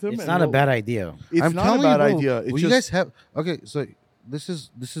meet with him. It's and not a we'll- bad idea. It's I'm not a telling bad you, bro, idea. It's well, just you guys have okay. So this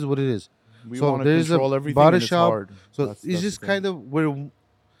is what it is. we so want to there's a control everything. body and it's shop, hard. So That's it's the just thing. kind of where.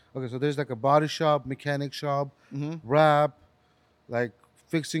 Okay, so there's like a body shop, mechanic shop, Mhm. wrap, like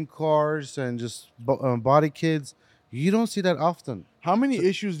fixing cars and just body kits. You don't see that often. How many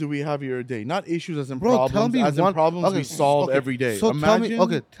issues do we have here a day? Not issues as in Bro, problems, tell me as in one problems okay, we solve okay, every day. So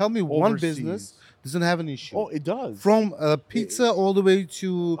Imagine tell me one overseas. business doesn't have an issue. Oh, it does. From pizza all the way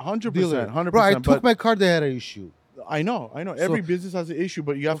to 100%, dealer. 100%, Bro, I took but- my car, they had an issue. I know. Every business has an issue,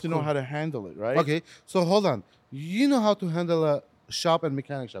 but you have to know course. how to handle it, right? Okay, so hold on. You know how to handle a shop and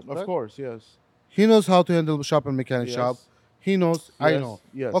mechanic shop, Of correct? course, yes. He knows how to handle shop and mechanic Yes. shop. He knows. I Yes, know.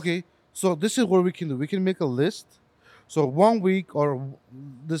 yes. Okay, so this is what we can do. We can make a list. So 1 week or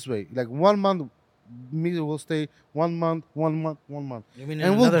this way, like 1 month, me will stay 1 month, 1 month, 1 month, You mean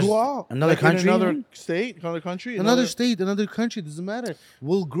and we'll go out. another Like in country? another state, another country, Another state, another country, doesn't matter.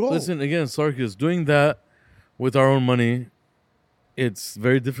 We'll grow. Listen again, Sarkis. Doing that with our own money, it's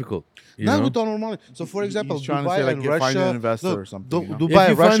very difficult. You Not know? with our money. So, for example, He's trying to Dubai say, like, and you find Russia, an investor look, or something, you know? Dubai, if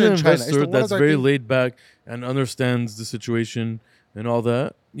you Russia, find an and China. It's investor the that's ones I very think- laid back and understands the situation and all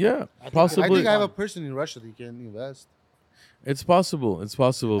that, yeah, I possibly. think I have a person in Russia that can invest. It's possible. It's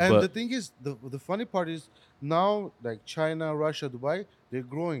possible, And the but thing is, the funny part is now, like China, Russia, Dubai, they're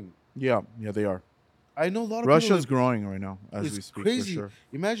growing. Yeah, they are. I know a lot of Russia's people. growing right now as It's we speak. crazy. For sure.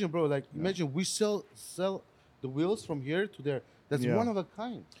 Imagine, bro. Like, imagine we sell the wheels from here to there. That's Yeah. one of a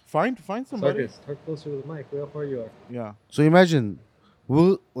kind. Find somebody. Sarkis, talk closer to the mic. Way how far you are. Yeah. So imagine,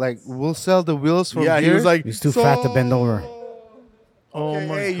 we'll sell the wheels from Yeah, here. he was like, He's too fat to bend over. oh Okay,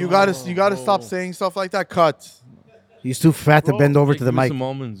 my hey, God. you gotta stop saying stuff like that. Cut. He's too fat to Bro, bend over Hey, to the give me mic. some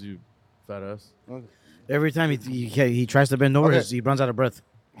almonds, you fat ass. Every time he tries to bend over, Okay. he runs out of breath.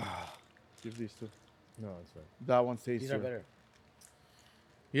 Give these two. No, it's fine. That one's tastier.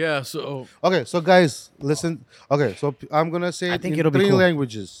 Yeah. So Okay, so guys, listen. Okay, so I'm gonna say I it think in it'll be 3 cool.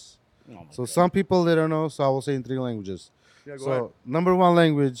 languages. So some people they don't know, so I will say in 3 languages. Yeah, go So ahead. number 1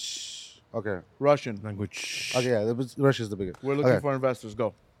 language. Okay. Russian. language. Okay, yeah, Russia is the biggest. We're looking okay. for investors.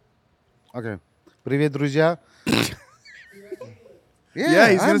 Go. Okay. Привет, друзья. Yeah,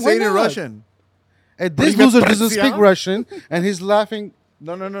 he's gonna why say it in not? Russian. And this Привет, loser doesn't друзья. speak Russian, and he's laughing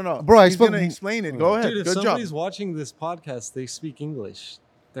No. Bro, I He's spoke- gonna explain it. Go ahead. Dude, if Good job. somebody's watching this podcast, they speak English.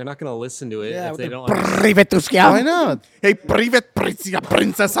 They're not gonna listen to it if they don't. Why not? Hey, privet,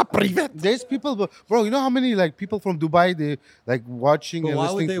 princesa, privet. There's people, bro. You know how many like people from Dubai they like watching But and why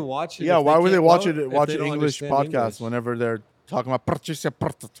listening. would they watch it? Yeah, if why would they can't- watch why- it? if Watch they an don't English understand podcast English? whenever they're talking about purchase.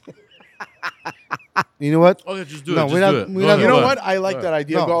 You know what? Okay, just do No, it. Just we're do not- it. we're Go not- ahead, You know go what? ahead. I like that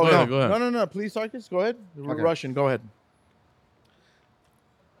idea. No, Go no, ahead. go ahead. No. Please, Sarkis, go ahead. Okay. Russian, go ahead.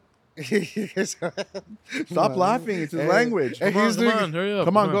 Stop laughing. It's his language. Hey, Come on, he's Come doing on, hurry up.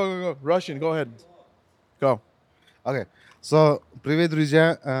 Come on, go. Russian, go ahead. Go. Okay, so привет,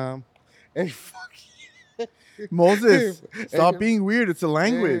 друзья. Hey, fuck. Moses, stop Hey. being weird. It's a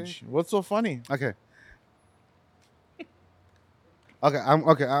language. What's so funny? Okay. I'm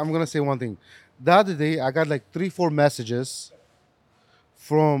gonna say one thing. The other day, I got like 3-4 messages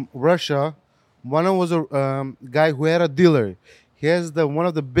from Russia. One of was a guy who had a dealer. He has one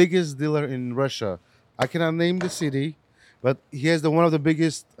of the biggest dealer in Russia. I cannot name the city, but he has one of the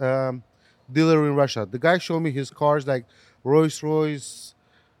biggest dealer in Russia. The guy showed me his cars like Rolls Royce,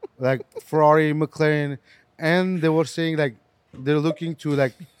 like Ferrari, McLaren, and they were saying like they're looking to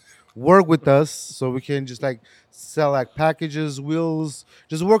like work with us so we can just like sell like packages, wheels,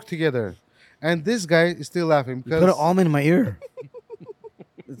 just work together. And this guy is still laughing Put an because almond in my ear.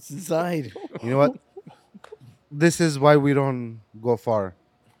 It's inside. you know what? This is why we don't go far.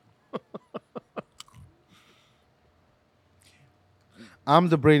 I'm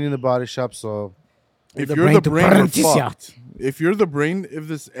the brain in the body shop, so If The you're brain the to brain, we're Parenthesia. fucked. If you're the brain,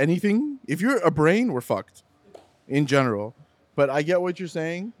 if you're a brain, we're fucked. In general. But I get what you're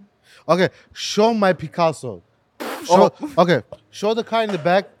saying. okay. Show my Picasso. Show, okay. Show the car in the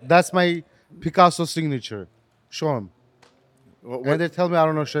back. That's my Picasso signature. Show him. What- And they tell me I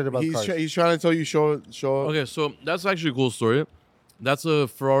don't know shit about cars. he's trying to tell you show. Okay, so that's actually a cool story. That's a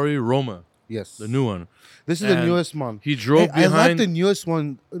Ferrari Roma, Yes. the new one. This is the And newest one. He drove Hey, I like behind. the newest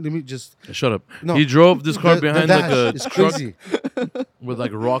one. Let me just. Shut up. No. He drove this car the behind dash like a is truck crazy. with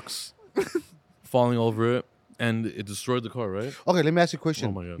like rocks falling over it, and it destroyed the car. Right? Okay, let me ask you a question.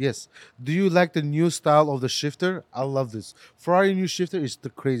 Oh my God. Yes. Do you like the new style of the shifter? I love this. Ferrari new shifter is the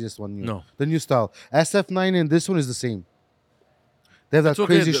craziest one. New. No. The new style. SF9 and this one is the same. They have that It's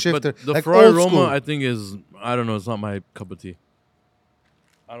okay, crazy but shifter. the like Ferrari old Roma, school. I think is I don't know. It's not my cup of tea.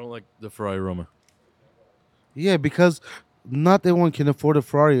 I don't like the Ferrari Roma. Yeah, because not everyone can afford a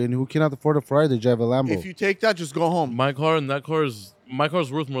Ferrari, and who cannot afford a Ferrari, they drive a Lambo. If you take that, just go home. My car and that car is my car's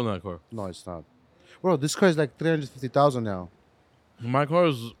worth more than that car. No, it's not. Bro, this car is like 350,000 now. My car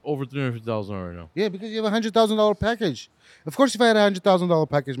is over 350,000 right now. Yeah, because you have $100,000 package. Of course, if I had $100,000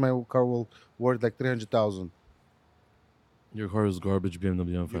 package, my car will worth like 300,000. Your car is garbage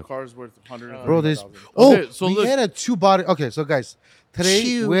BMW Your M5. car's worth 100. Bro, this. Okay, Oh, so we look- had a 2 body. Okay, so guys, today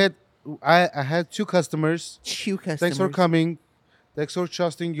Two. we had. I had 2 customers. Chew Thanks for coming. Thanks for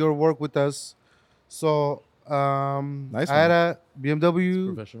trusting your work with us. So, Nice I had one. a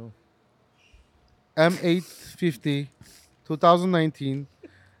BMW Professional. M850, 2019.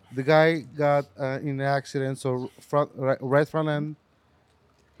 The guy got in an accident, so right front end.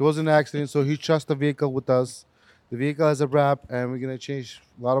 He was in an accident, so he trusts the vehicle with us. The vehicle has a wrap, and we're gonna change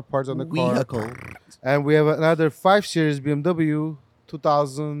a lot of parts on the car. And we have another 5 Series BMW,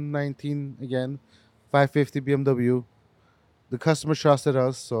 2019 again, 550 BMW. The customer trusted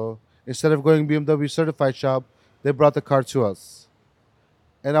us, so instead of going BMW certified shop, they brought the car to us.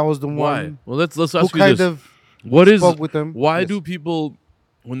 And I was the Why? one Well, let's who ask you kind this. of What is spoke with them. why Yes. do people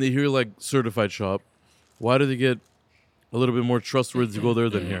when they hear like certified shop, why do they get a little bit more trustworthy to go there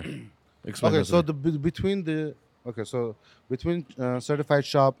than here? Explain Okay, that to so me. between certified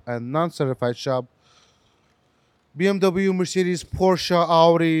shop and non-certified shop, BMW, Mercedes, Porsche,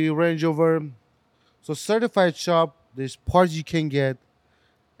 Audi, Range Rover. So certified shop, there's parts you can get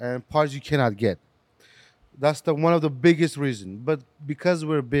and parts you cannot get. That's one of the biggest reason. But because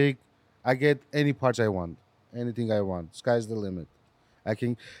we're big, I get any parts I want, anything I want. Sky's the limit.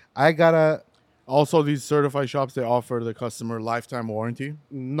 I gotta Also, these certified shops, they offer the customer lifetime warranty.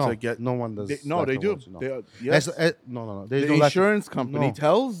 no. To get- no one does. No, they lifetime do. warranty, no. Yes. No. There's The no lifetime- insurance company No.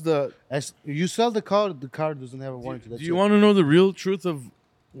 tells the. As you sell the car doesn't have a warranty. That's Do you it. want to know the real truth of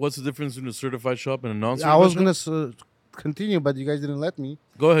what's the difference between a certified shop and a non-certified I was shop? gonna continue, but you guys didn't let me.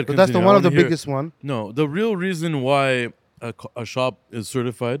 Go ahead. But that's the continue. I one of the wanna hear- biggest one. No, the real reason why a shop is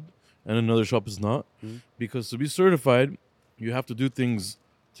certified and another shop is not, because to be certified, you have to do things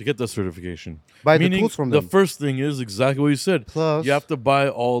to get that certification. Buy the Meaning, tools from the them. first thing is exactly what you said. Plus- you have to buy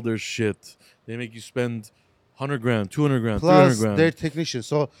all their shit. They make you spend 100 grand, 200 grand, Plus 300 grand. their technician.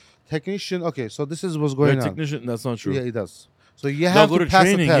 So technician. Okay, so this is what's They're going a on. technician. That's not true. Yeah, it does. So you They'll have go to to pass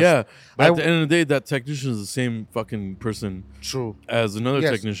training, the test. yeah. But I- at the end of the day, that technician is the same fucking person True. as another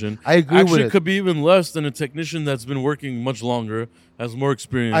Yes, technician. I agree with Actually, it. could be even less than a technician that's been working much longer, has more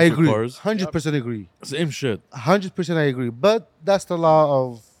experience I with agree. cars. 100% agree. Same shit. 100% I agree. But that's the law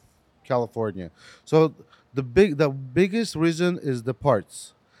of California. So the biggest reason is the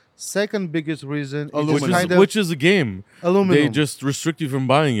parts. Second biggest reason is Aluminum. just kind of Which is a game. aluminum. They just restrict you from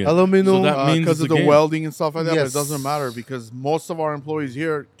buying it. Aluminum, So that means Because it's of a the game. welding and stuff like that, but Yes. it doesn't matter because most of our employees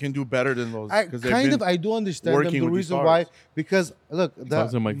here can do better than those. I 'cause they've kind been of I do understand them. working The with these reason why cars. because look, Talk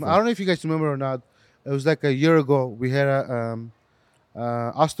to the I microphone. don't know if you guys remember or not. It was like a year ago. We had a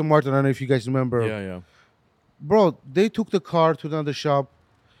Aston Martin. I don't know if you guys remember. Yeah. Bro, they took the car to another shop.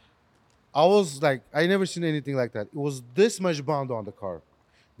 I was like, I never seen anything like that. It was this much bound on the car.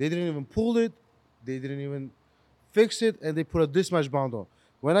 They didn't even pull it. They didn't even fix it, and they put a this much bound on.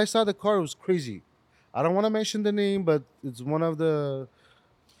 When I saw the car, it was crazy. I don't want to mention the name, but it's one of the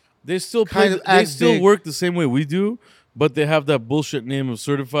They still Kind play. of They act still big. work the same way we do, but they have that bullshit name of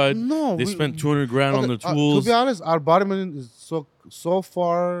certified. No, They we- spent 200 grand on Okay, their tools. to be honest, our bodyman is so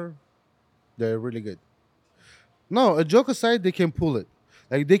far, they're really good. No, a joke aside, they can pull it.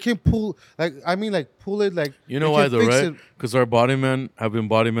 Like they can pull, like I mean, like pull it, like You know they why can though, fix right? it. Because our bodymen have been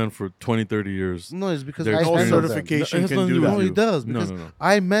bodymen for 20, 30 years. No, it's because They're I no experienced. handle them. certification It has can nothing to do do that. No, with it does No, because no, no.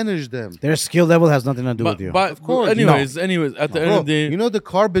 I manage them. Their skill level has nothing to do with you. But course. anyways, at the end Bro, of the day, you know the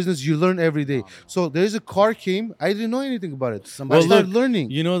car business, you learn every day. So there's a car came, I didn't know anything about it. Somebody- I started look,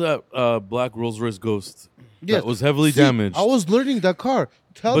 learning. you know that black Rolls Royce Ghost Yes. that was heavily See, damaged. I was learning that car.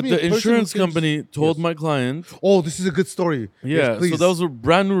 Tell but me, a the person who insurance can- company told Yes. my client, Oh, this is a good story. yeah, Yes, so please. that was a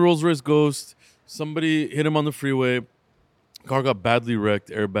brand new Rolls Royce Ghost. Somebody hit him on the freeway. Car got badly wrecked,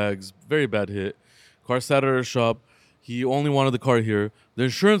 airbags, very bad hit. Car sat at our shop. He only wanted the car here. The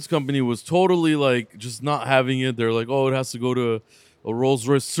insurance company was totally like just not having it. They're like, oh, it has to go to a Rolls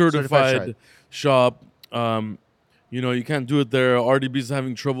Royce certified shop. You can't do it there. RDB's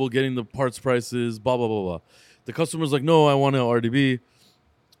having trouble getting the parts prices, blah, blah, blah, blah. The customer's like, no, I want an RDB.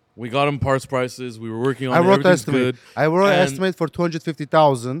 We got him parts prices. We were working on I it. wrote the Everything's estimate. good. I wrote an And- estimate for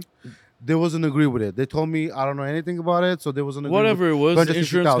 250,000. They wasn't agree with it. They told me I don't know anything about it, so they wasn't agree Whatever it with was, the insurance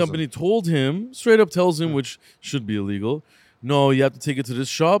 250,000. company told him, straight up tells him, which should be illegal, no, you have to take it to this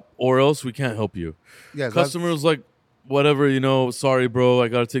shop or else we can't help you. Yes, Customer was like, whatever, sorry, bro, I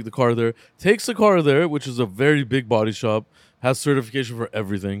got to take the car there. Takes the car there, which is a very big body shop, has certification for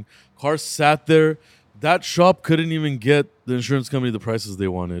everything. Car sat there. That shop couldn't even get the insurance company the prices they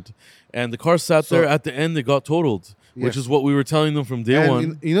wanted. And the car sat So- there. At the end, it got totaled, which Yes. is what we were telling them from day And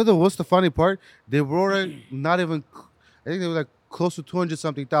one. you know what's the funny part? They wrote it not even. I think they were like close to 200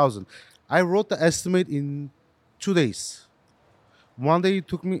 something thousand. I wrote the estimate in 2 days. One day it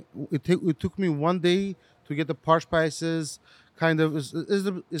took me. It took me 1 day to get the parts prices. Kind of is a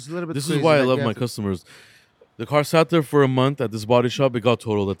little bit. This crazy. is why I Like, love you my have to- customers. The car sat there for a month at this body shop. It got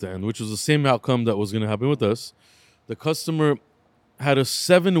totaled at the end, which was the same outcome that was going to happen with us. The customer had a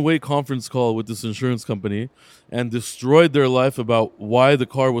 7-way conference call with this insurance company and destroyed their life about why the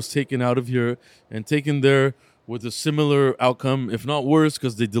car was taken out of here and taken there with a similar outcome, if not worse,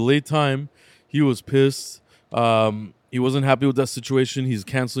 because they delayed time. He was pissed. He wasn't happy with that situation. He's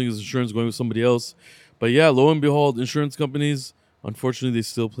canceling his insurance, going with somebody else. But yeah, lo and behold, insurance companies, unfortunately, they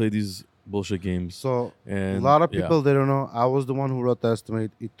still play these bullshit games. So And a lot of yeah. people they don't know. I was the one who wrote the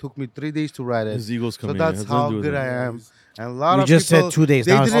estimate. It took me 3 days to write it. His ego's So coming in. that's It has nothing to how do with good it. I am. And a lot You of just said people, 2 days,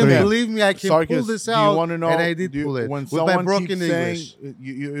 They now it's didn't 3. believe me. I can pull Sarkis, this do you out, want to know? and I did pull it When with my someone broken keeps English. saying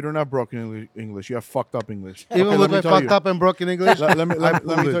you don't have broken English, you have fucked up English. Even Okay, with let me my tell fucked you. up and broken English, Let me I let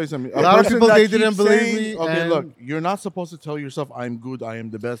pulled me it. tell you something. A lot of person people, that they keeps didn't believe saying, me, Okay, and- look, you're not supposed to tell yourself I'm good, I am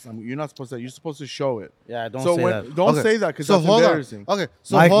the best. You're not supposed to. You're supposed to show it. Yeah, don't so say when, that. Don't Okay, say that because so that's hold on. embarrassing. Okay,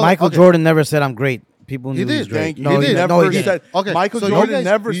 so Michael okay. Jordan never said I'm great. People He knew did. he's great. Thank you. No, He he never no, he didn't. said. Okay, Michael so you Jordan guys-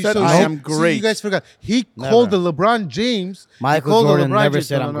 never you- said so I you- am see, great. you guys forgot. He Never. called the LeBron James. Michael he called Jordan the LeBron never James,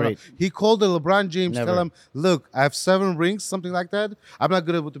 said I'm great. He called the LeBron James. Never. Tell him, look, I have 7 rings, something like that. I'm not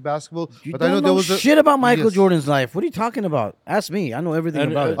good with the basketball, You but don't I know know there was shit about Michael Yes. Jordan's life. What are you talking about? Ask me. I know everything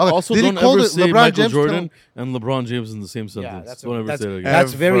And about it. Okay, also, did he don't call ever it say LeBron Michael James? Jordan and LeBron James in the same sentence. Yeah, that's, don't ever that's, say it again.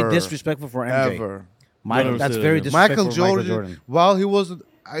 that's very Ever. disrespectful for MJ. Ever. Don't That's ever say very that again. disrespectful Michael for Jordan, Michael Jordan. while he was,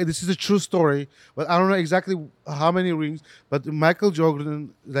 this is a true story, but I don't know exactly how many rings. But Michael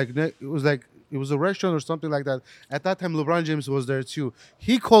Jordan, it was a restaurant or something like that. At that time, LeBron James was there too.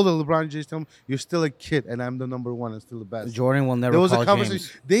 He called the LeBron James, told him, "You're still a kid, and I'm the number one and still the best." Jordan will never There was call a conversation.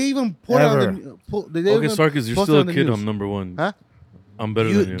 James. They even put Ever. on the. They Okay, even Sarkis, you're posted still on a the kid. news. I'm number one. Huh? I'm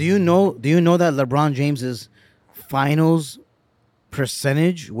better than you. Do you know that LeBron James's finals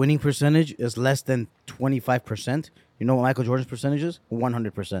winning percentage is less than 25%? You know what Michael Jordan's percentage is?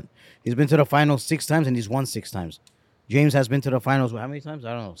 100%. He's been to the finals 6 times and he's won 6 times. James has been to the finals how many times?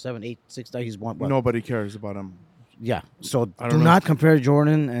 I don't know, 7, 8, 6 times. He's won. What? Nobody cares about him. Yeah. So do know. not compare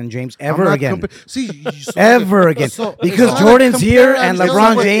Jordan and James I'm ever not again. so Ever again. so- Because so- Jordan's compare here and and just-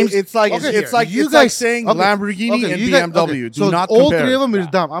 LeBron but James. It's like Okay, it's like you it's like guys- saying okay, Lamborghini okay, and you guys- BMW. okay, Do so not all compare. three of them is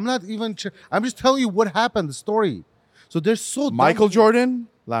dumb. I'm not even. I'm just telling you what happened. The story. So they're so dumb. Michael Jordan,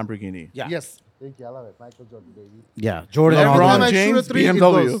 Lamborghini. Yeah. Yes. Thank you. I love it. Michael Jordan, baby. Yeah. Jordan Every all time the I way. shoot a James, three, it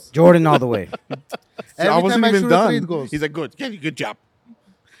BMW. goes. Jordan all the way. I Every wasn't time I even shoot a three, done. it goes. He's like, good job.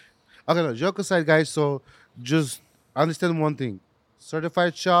 Okay, no, joke aside, guys. So just understand one thing: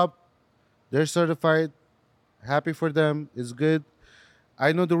 certified shop, they're certified. Happy for them. It's good.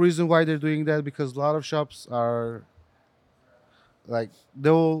 I know the reason why they're doing that because a lot of shops are like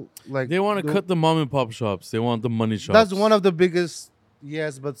They want to they'll- cut the mom and pop shops. They want the money shops. That's one of the biggest.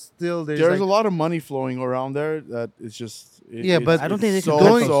 Yes, but still, There's like, a lot of money flowing around there that it's just. Yeah, but I don't think they can so,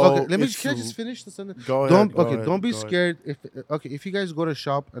 Don't, so okay, let me. it's- Can I just finish the sentence? Go ahead. Don't go okay. ahead, Don't be go ahead. scared. If you guys go to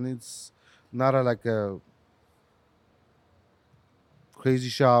shop and it's not like a crazy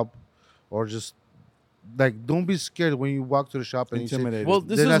shop, or just like don't be scared when you walk to the shop and you say, Intimidated. Well,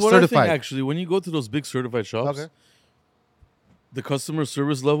 this They're is not what I certified. think actually. When you go to those big certified shops, Okay. the customer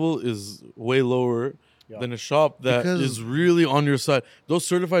service level is way lower than a shop that is Because- really on your side. Those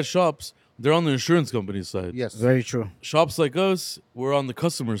certified shops, they're on the insurance company's side. yes, Very true. Shops like us, we're on the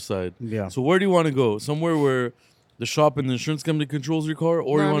customer side. Yeah. So where do you want to go? Somewhere where the shop and the insurance company controls your car,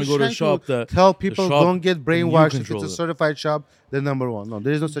 or No, you I'm want to just go to a trying shop that tell the people shop don't get and you brainwashed. If control it's a it. certified shop, they're number one. No,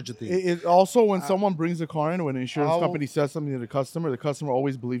 there is no such a thing. It also, when someone brings a car in, when an insurance How- company says something to the customer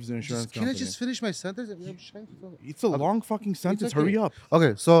always believes the insurance Can I company. just finish my sentence? I'm trying to tell- It's a long fucking sentence. Hurry up.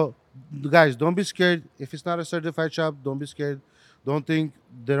 Okay, so guys, don't be scared. If it's not a certified shop, don't be scared. Don't think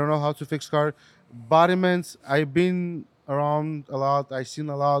they don't know how to fix car. Bodymans, I've been around a lot. I've seen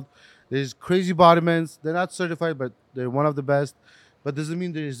a lot. There's crazy bodymans. They're not certified, but they're one of the best. But doesn't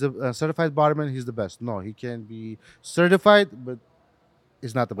mean there is a certified bodyman. He's the best. No, he can be certified, but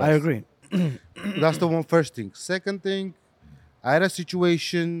he's not the best. I agree. That's the one first thing. Second thing, I had a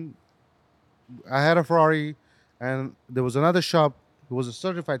situation. I had a Ferrari, and there was another shop who was a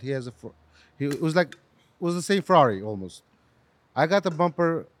certified. He has a. It was the same Ferrari almost. I got the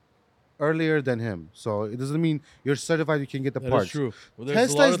bumper earlier than him, so it doesn't mean you're certified. You can get the That parts. is true. Well, there's a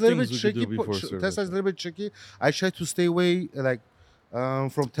Tesla lot is of a little things bit we could tricky. do before service. Tesla is a little bit tricky. I try to stay away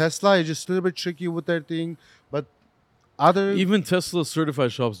from Tesla. It's just a little bit tricky with their thing, but other Even Tesla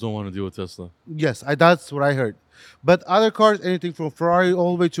certified shops don't want to deal with Tesla. yes, that's what I heard. But other cars, anything from Ferrari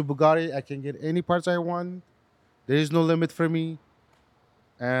all the way to Bugatti, I can get any parts I want. There is no limit for me,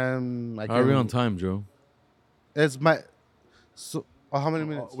 and I How are we can- on time, Joe? It's my so how many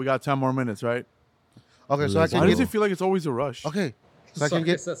minutes? We got 10 more minutes, right? Okay, so I Why can Why does get it feel like it's always a rush? okay, so I can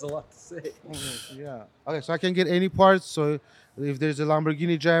get That's a lot to say. Yeah. okay, so I can get any parts. So if there's a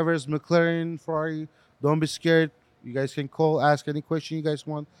Lamborghini drivers, McLaren, Ferrari, don't be scared. You guys can call, ask any question you guys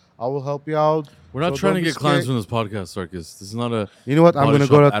want. I will help you out. We're not So trying don't to be get clients scared. from this podcast, Sarkis. This is not a. You know what? I'm Body gonna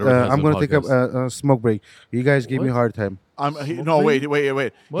go. shop To, I'm advertisement gonna take podcast. a smoke break. You guys gave me a What? hard time. No, wait.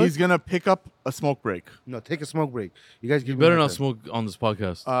 What? He's gonna pick up a smoke break. No, take a smoke break. You guys give You me better a hard not time. smoke on this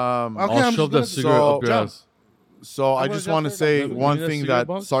podcast. Okay, I'll I'm shove just that gonna- cigarette So- up your Jump. ass. So I I'm just gonna want to just say let me- one Give me that thing cigarette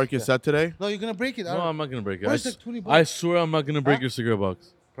that box? Sarkis said today. No, you're gonna break it. No, I'm not gonna break it. Where's the 20 bucks? I swear I'm not gonna break Huh? your cigarette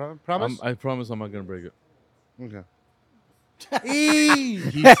box. Promise. I promise I'm not gonna break it. Okay. He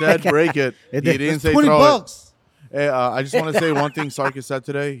said break it. He did. didn't say 20 throw bucks. it. Hey, I just want to say one thing Sarkis said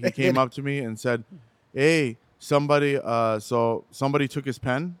today. He came up to me and said, "Hey, somebody took his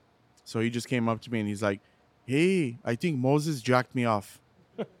pen." So he just came up to me and he's like, "Hey, I think Moses jacked me off."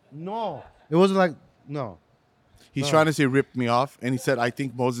 No, it wasn't like no. He's No. trying to say ripped me off, and he said, "I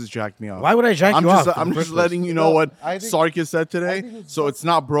think Moses jacked me off." Why would I jack I'm you just, off? I'm in the just first place? letting you know No, what I think- Sarkis said I today. think it's So it's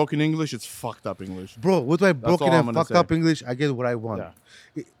not broken English; it's fucked up English. Bro, with my broken all I'm and gonna fucked say. up English, I get what I want. Yeah.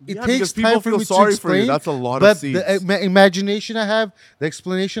 It Yeah, takes because people time for feel me sorry to for you. explain. That's a lot of but seeds. the imagination I have, the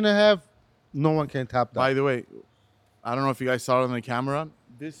explanation I have, no one can tap that. By the way, I don't know if you guys saw it on the camera.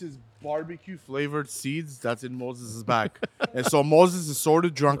 This is barbecue flavored seeds that's in Moses' back. And so Moses is sort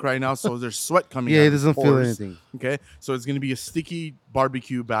of drunk right now, so there's sweat coming out. Yeah, he of his doesn't feel pores. anything. Okay, so it's gonna be a sticky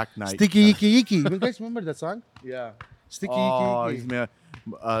barbecue back night. Sticky Icky Icky. You guys remember that song? Yeah. Sticky Oh, Icky he's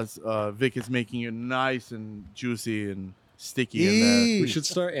Icky. Vic is making it nice and juicy and sticky in there. Eee. We should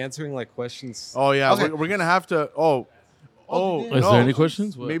start answering like questions. Oh yeah, Okay. we're gonna have to. Oh, did Is no. there any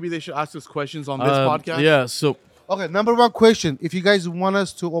questions? What? Maybe they should ask us questions on this podcast. Yeah. So Okay, number one question. If you guys want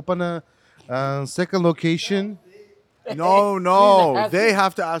us to open a second location, No. They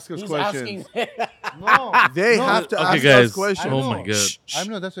have to ask us questions. No, They have to Okay, ask guys. us questions. Oh my god. I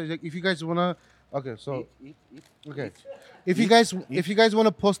know that's what, like, if you guys wanna. Okay, so okay, if you guys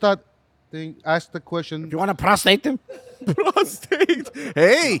wanna post that thing, ask the question. You want to prostate them? Prostate.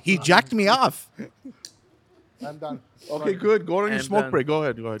 Hey, he jacked me off. I'm done. Okay, good. Go on your And smoke then- break. Go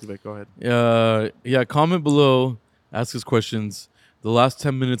ahead, Vic. Go ahead. Yeah, comment below, ask us questions. The last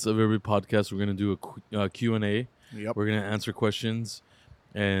 10 minutes of every podcast, we're going to do a Q&A. Yep. We're going to answer questions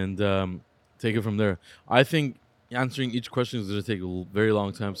and take it from there. I think answering each question is going to take a very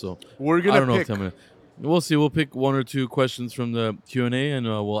long time, so We're I gonna don't know pick. if 10 minutes. We'll see. We'll pick one or two questions from the Q&A and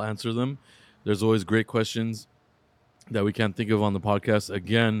we'll answer them. There's always great questions that we can't think of on the podcast.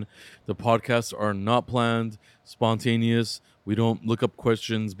 Again, the podcasts are not planned, spontaneous. We don't look up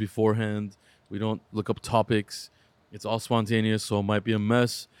questions beforehand. We don't look up topics. It's all spontaneous, so it might be a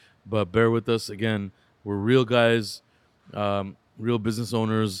mess, but bear with us. Again, we're real guys, real business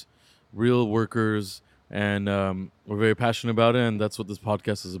owners, real workers, and we're very passionate about it, and that's what this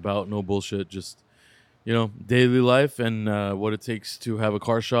podcast is about. No bullshit, just, daily life and what it takes to have a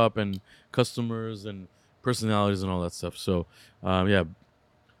car shop and customers and personalities and all that stuff. So, yeah,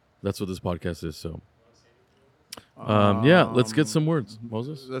 that's what this podcast is. So, let's get some words,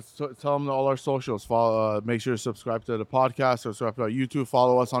 Moses. Let's tell them all our socials. Follow. Make sure to subscribe to the podcast. Subscribe to our YouTube.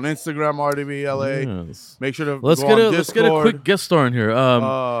 Follow us on Instagram, RDB LA. Yes. Make sure to Let's go get on let's get a Discord. quick guest star in here.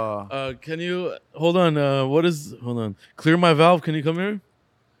 Can you hold on? Hold on. Clear my valve. Can you come here?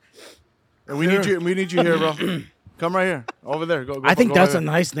 And we need you. We need you here, bro. Come right here. Over there. Go. I think go that's a ahead.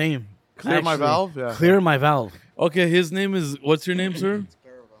 nice name. Clear my actually. valve. Yeah. Clear my valve. Okay, his name is. What's your name, sir?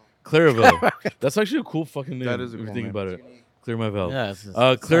 Claravel. That's actually a cool fucking name. That is a if you cool think name. about it. Clear my valve.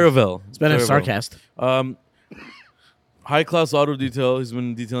 Yeah, Claravel. it's been a Claravel. sarcast. High class auto detail. He's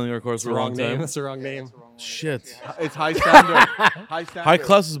been detailing our cars That's for the a long wrong name. time. That's the wrong name. Shit. It's high standard. High standard. High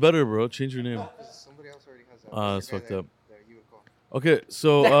class is better, bro. Change your name. Somebody else already has that. It's fucked up. There, you would call. Okay,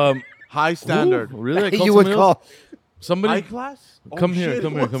 so High standard. ooh, really? I called You would somebody else? call. Somebody High class. Come Oh, here, shit,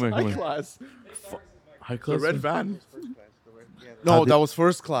 come here, what's come here, come high here. class? high The class. red van. Yeah, No, that was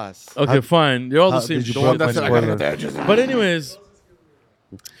first class. Okay, fine. You're all the How same. did you Don't block worry. That's my it. I gotta spoiler? get the edges. But anyways,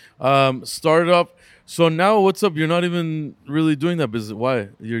 started up. So now what's up? You're not even really doing that business. Why?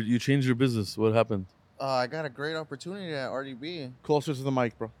 You changed your business. What happened? I got a great opportunity at RDB. Closer to the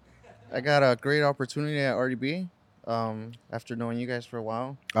mic, bro. I got a great opportunity at RDB. After knowing you guys for a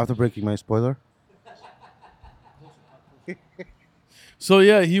while. After breaking my spoiler. So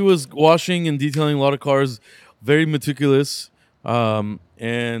yeah, he was washing and detailing a lot of cars, very meticulous,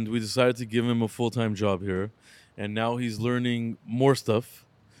 and we decided to give him a full-time job here, and now he's learning more stuff,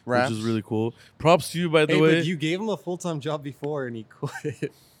 Raps. which is really cool. Props to you, by the Hey, way. but you gave him a full-time job before and he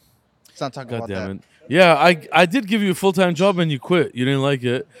quit. Let's not talk God about damn that. it! Yeah, I did give you a full-time job and you quit. You didn't like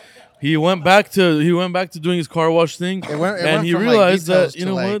it. He went back to doing his car wash thing, It went and he from, realized details that you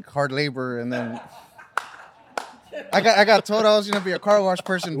to, know what. hard labor, and then I got told I was gonna be a car wash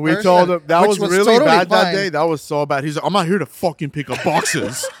person. We first, told and- him that which was really totally bad that fine. day. That was so bad. He's like, I'm not here to fucking pick up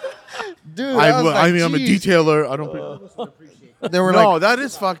boxes. Dude. I I'm a "Geez." detailer. I don't. They were No, like that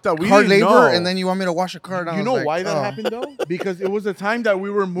is fucked up. We hard didn't labor, know. and then you want me to wash a car. And I You was know like, why that oh. happened though? Because it was the time that we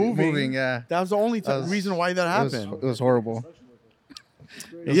were moving. Yeah. That was the only That was- reason why that It happened. was horrible.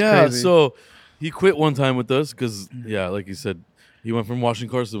 was Yeah, crazy. so he quit one time with us because, yeah, like you said, he went from washing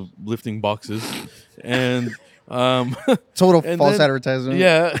cars to lifting boxes, and Total And false then- advertisement.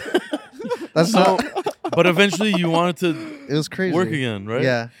 yeah. That's So, not. but eventually, you wanted to It was crazy. work again, right?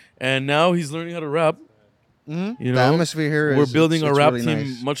 Yeah. And now he's learning how to rap. You The know, atmosphere here we're is building it's a rap really team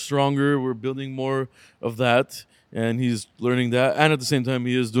nice. much stronger. We're building more of that, and he's learning that. And at the same time,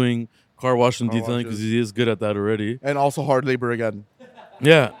 he is doing car wash and Car detailing because washes. he is good at that already. And also hard labor again.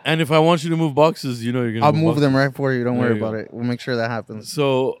 Yeah, and if I want you to move boxes, you know you're gonna. I'll move boxes. them right for you. Don't There worry you go. about it. We'll make sure that happens.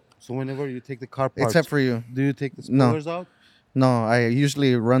 So So whenever you take the car parts, Except for you. do you take the No. spoilers out? No, I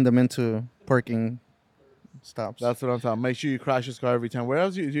usually run them into parking stops. That's what I'm talking. Make sure you crash this car every time. Where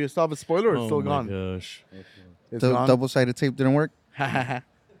else do you still have a spoiler? Or it's oh still my gone. gosh. It's The gone. double-sided tape didn't work.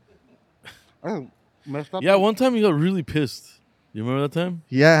 Oh, messed up. Yeah, one time you got really pissed. You remember that time?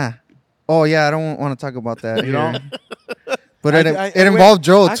 Yeah. Oh yeah, I don't want to talk about that. You know? here. But it I- it involved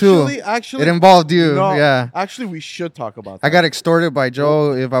Joe too. Actually, It involved you. no, Yeah. Actually, we should talk about that. I got extorted by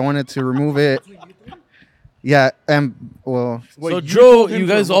Joe if I wanted to remove it. Yeah, and well, Wait, so you Joe, told him you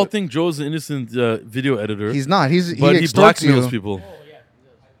to guys all remove it. think Joe's an innocent video editor, he's not. He but he extorts blackmails you. people.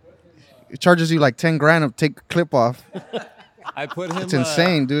 He charges you like 10 grand to take a clip off. I put him. It's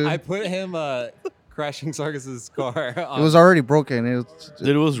insane, dude. I put him crashing Sarkis's car. It was already broken.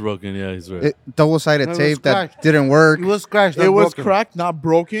 It was broken. Yeah, he's right. Double-sided No, it was tape that scratched. didn't work. It was scratched. It not was broken. cracked, not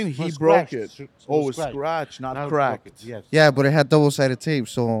broken. He was broke scratched. it. It Oh, it was was scratched, not cracked. broken. Yes. Yeah, but it had double-sided tape,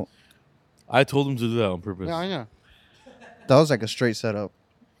 so I told him to do that on purpose. Yeah, I know. that was like a straight setup.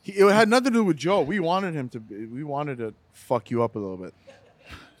 It had nothing to do with Joe. We wanted him to. We wanted to fuck you up a little bit.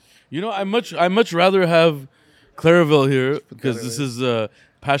 You know, I much rather have Claraville here because this is a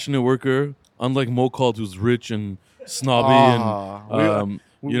passionate worker, unlike Mokalt, who's rich and snobby and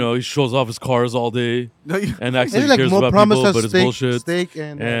you know, he shows off his cars all day and acts like he cares about people, but it's bullshit. Steak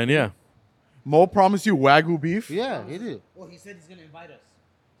and yeah, Mo promised you Wagyu beef. yeah, he did. Well, he said he's gonna invite us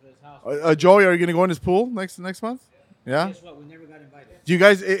to his house. Joey, are you gonna go in his pool next month? Yeah. Guess what? We never got invited. Do you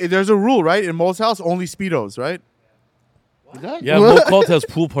guys? There's a rule, right? In Mo's house, only speedos, right? yeah. Mokalt has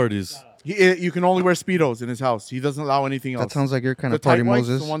pool parties. You can only wear speedos in his house. He doesn't allow anything else. That sounds like your kind the of party, tight whites,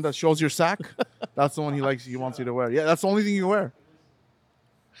 Moses. the one that shows your sack. That's the one he likes. He wants you to wear. Yeah, that's the only thing you wear.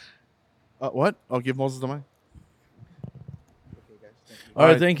 What? I'll give Moses the mic. All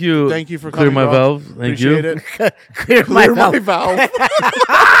right, thank you. Thank you for Clear coming, my bro. valve. Thank Appreciate you. it. Clear Clear my valve.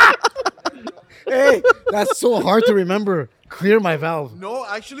 Hey, that's so hard to remember. Clear my valve. No,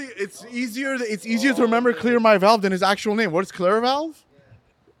 actually, it's easier. It's easier to remember Clear My Valve than his actual name. What is Clear Valve?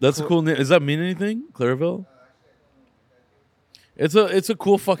 That's a cool name. Does that mean anything, Claraville? It's a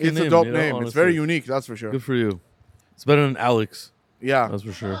cool fucking It's name. a dope you know, name. It's honestly. very unique. That's for sure. Good for you. It's better than Alex. Yeah. That's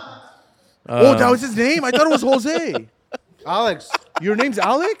for sure. Oh, that was his name. I thought it was Jose. Alex. Your name's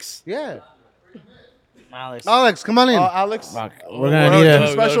Alex? Yeah. Alex. Alex, come on in. Alex. We're gonna need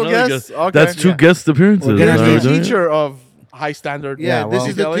a. special another guest? Okay. That's two Yeah. guest appearances. We're gonna Is that need what He's we're the doing? teacher of high standard. Yeah, this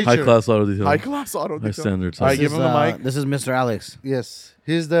is the detailing. teacher. High class auto detailing. High class auto High detail. standards. All right, This give him the mic. This is Mr. Alex. Yes.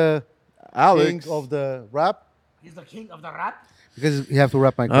 He's the Alex. king of the rap He's the king of the rap. because you have to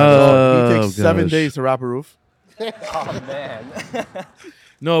rap my car. He Oh, takes 7 gosh. days to wrap a roof.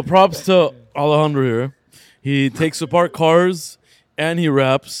 No, props to Alejandro here. He takes apart cars and he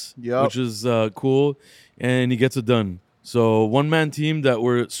raps, Yep. which is cool, and he gets it done. So one-man team that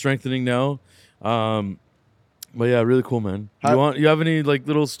we're strengthening now. But yeah, really cool, man. You have any like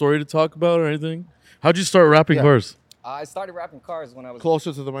little story to talk about or anything? How'd you start rapping Yeah. cars? I started rapping cars when I was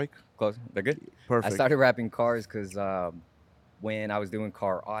Closer to the mic. close. They're good. Perfect. I started rapping cars because when I was doing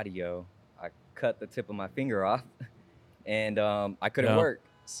car audio, I cut the tip of my finger off, and I couldn't Yeah. work.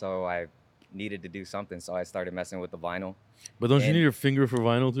 So I needed to do something. So I started messing with the vinyl. But don't you And- need your finger for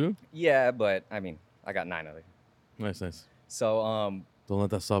vinyl too? Yeah, but I mean, I got 9 of it. Nice, nice. So Don't let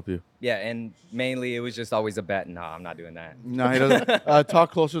that stop you. yeah, and mainly it was just always a bet. Nah, I'm not doing that. No, he doesn't.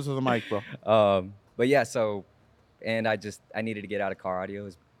 Talk closer to the mic, bro. But yeah, so, and I needed to get out of car audio. It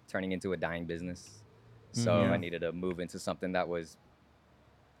was turning into a dying business. So Mhm. I needed to move into something that was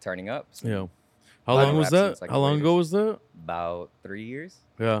turning up. So Yeah. How I've long been was rapping that? since, like, How long 4 ago years. was that? About 3 years.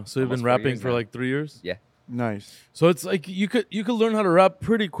 Yeah. So you've been Almost 4 rapping years for now. like 3 years? Yeah. Nice. So it's like you could learn how to rap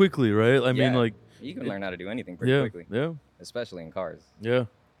pretty quickly, right? I mean, Yeah. like You can learn how to do anything pretty yeah, quickly, yeah, especially in cars. yeah.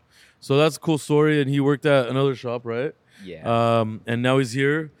 So that's a cool story. And he worked at another shop, right? Yeah. And now he's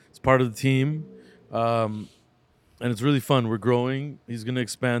here. He's part of the team. And it's really fun. We're growing. He's gonna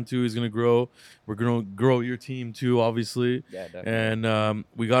expand too. He's gonna grow. We're gonna grow your team too, obviously. Yeah, definitely. And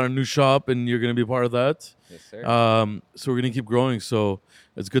we got a new shop, and you're gonna be part of that. Yes, sir. So we're gonna keep growing. So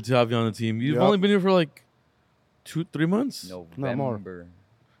it's good to have you on the team. You've Yep. only been here for like 2-3 months. Not more.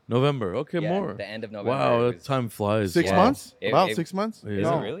 November. Okay, Yeah, more. the end of November. Wow, it that was- time flies. 6 Yeah. months? It- About it- 6 months? Yeah. Is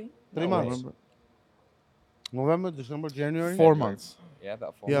No. it really? 3 No months. way. November, December, January. 4 months. Yeah,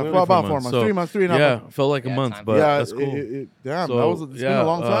 about 4 Yeah, months. Literally about 4 months. So, 3 months, 3.5 Yeah, months. felt like a Yeah, month, time but yeah, that's cool. Damn, So, it's been a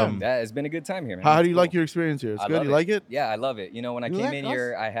long time. Yeah, it's been a good time here, man. How It's do you cool. like your experience here? It's I good. love You like it? Yeah, I love it. You know, when I You came like in us?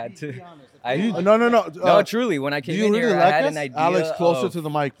 here, I had to. No. No, truly, when I came you in really here, like I had us? an idea. Alex, closer of, to the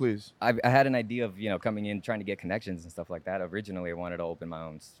mic, please. I had an idea of coming in, trying to get connections and stuff like that. Originally, I wanted to open my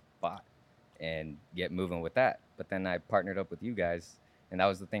own spot and get moving with that. But then I partnered up with you guys, and that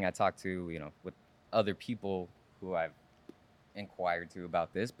was the thing I talked to, with other people who I've inquired to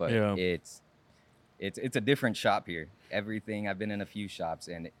about this. But Yeah. it's a different shop here. Everything, I've been in a few shops,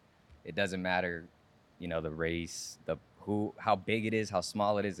 and it doesn't matter, the race, how big it is, how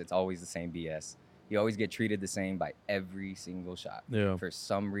small it is. It's always the same BS. You always get treated the same by every single shop. Yeah. For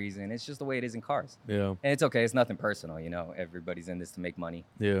some reason, it's just the way it is in cars. Yeah, And it's okay. It's nothing personal. Everybody's in this to make money.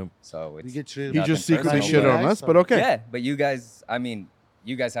 yeah. So it's You get treated. He Nothing just secretly personal, shit but- on us, but okay. yeah. But you guys,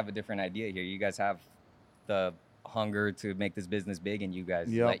 you guys have a different idea here. You guys have the hunger to make this business big, and you guys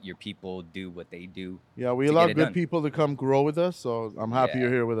Yep. let your people do what they do. Yeah, we to allow get it good done. people to come grow with us, so I'm happy Yeah. you're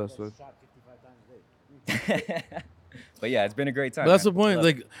here with us. So. But yeah, it's been a great time. But that's man. the point. Love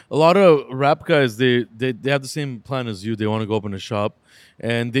it. Like a lot of rap guys, they have the same plan as you. They want to go open a shop,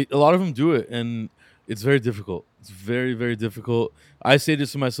 and a lot of them do it, and it's very difficult. It's very, very difficult. I say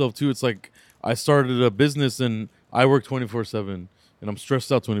this to myself too. It's like I started a business and I work 24/7, and I'm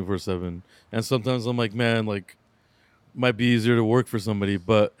stressed out 24/7. And sometimes I'm like, man, like, might be easier to work for somebody,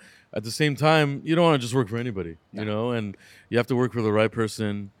 but at the same time, you don't want to just work for anybody, you know. And you have to work for the right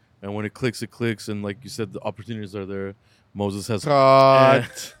person. And when it clicks, it clicks. And like you said, the opportunities are there. Moses has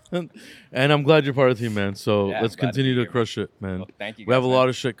Cut. and I'm glad you're part of the team, man. So Yeah, let's I'm glad to continue be to here, crush it, man. Well, thank you. We have a guys, lot man.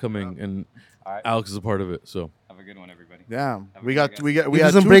 of shit coming, and All right. Alex is a part of it. So Have a good one, everybody. Damn. Have a We good got guest. we got we He had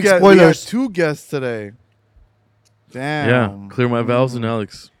doesn't two break we had spoilers. 2 guests today. Damn. yeah, clear my valves and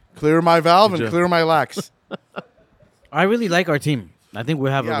Alex. Clear my valve and Good job. clear my lax. I really like our team. I think we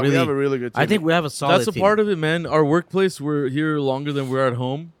have Yeah, a we really. have a really good team. I think we have a solid. That's a team. part of it, man. Our workplace, we're here longer than we're at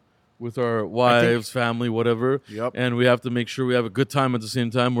home with our wives, family, whatever. Yep. And we have to make sure we have a good time at the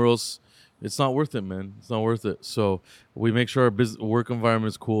same time, or else it's not worth it, man. It's not worth it. So we make sure our work environment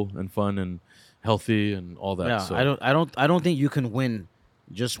is cool and fun and healthy and all that. Yeah, so. I don't think you can win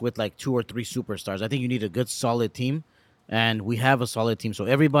just with like 2 or 3 superstars. I think you need a good solid team, and we have a solid team. So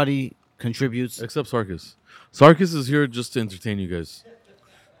everybody contributes. Except Sarkis. Sarkis is here just to entertain you guys.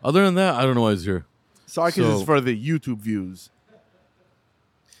 Other than that, I don't know why he's here. Sarkis So- is for the YouTube views.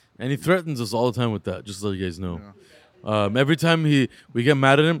 And he threatens us all the time with that, just so you guys know. Every time we get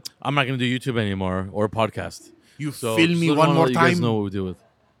mad at him, I'm not going to do YouTube anymore or a podcast. You So film just me let one him more let you guys time. know what we deal with.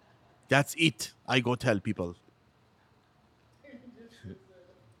 That's it. I go tell people.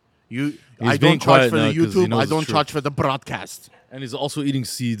 I being don't charge quiet for now the 'cause he YouTube. knows I it's don't true. charge for the broadcast. And he's also eating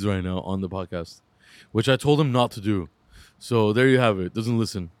seeds right now on the podcast, which I told him not to do. So there you have it. Doesn't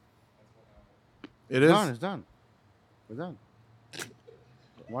listen. It It's is? done. It's done. We're done.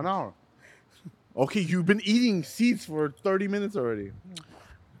 1 hour. Okay, you've been eating seeds for 30 minutes already.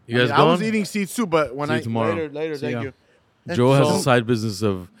 You guys I gone? was eating seeds too, but when See you I tomorrow. later, See thank ya. you. Joe has So- a side business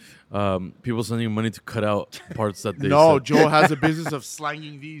of people sending money to cut out parts that they No, said. Joe has a business of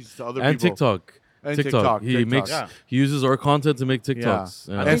slanging these to other And people. TikTok. And TikTok. He TikTok. makes Yeah. he uses our content to make Yeah. TikToks.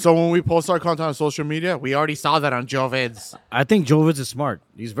 Yeah. And so when we post our content on social media, we already saw that on Joe Vids. I think Jovic is smart.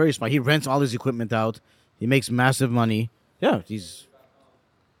 He's very smart. He rents all his equipment out. He makes massive money. Yeah, he's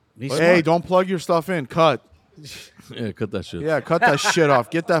Hey, smart. don't plug your stuff in. Cut. Yeah, cut that shit. Yeah, cut that shit off.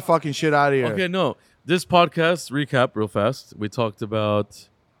 Get that fucking shit out of here. Okay, no. This podcast recap real fast. We talked about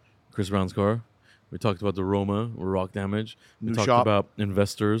Chris Brown's car. We talked about the Roma or rock damage. We New talked shop. about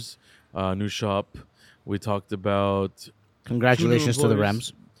investors, new shop. We talked about Congratulations to the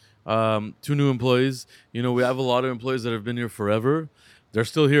employees. Rams. 2 new employees. You know, we have a lot of employees that have been here forever. They're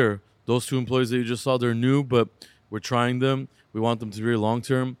still here. Those 2 employees that you just saw, they're new, but we're trying them. We want them to be here long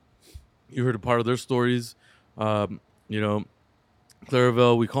term. You heard a part of their stories. You know,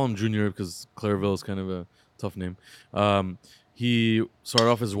 Claravel, we call him Junior because Claravel is kind of a tough name. He started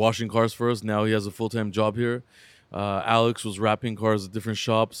off as washing cars for us. Now he has a full-time job here. Alex was wrapping cars at different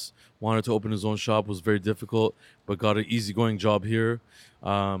shops. Wanted to open his own shop. Was very difficult, but got an easygoing job here.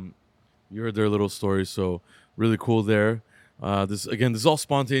 You heard their little story, so really cool there. This is all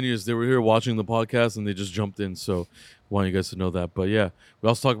spontaneous. They were here watching the podcast and they just jumped in. So want you guys to know that. But yeah, we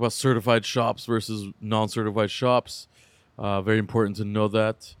also talk about certified shops versus non-certified shops. Very important to know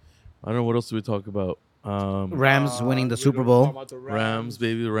that. I don't know what else do we talk about. Rams winning the We Super don't Bowl. talk about the Rams,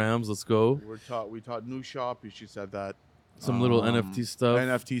 baby, the Rams. Let's go. We taught new shop. She said that. Some little NFT stuff.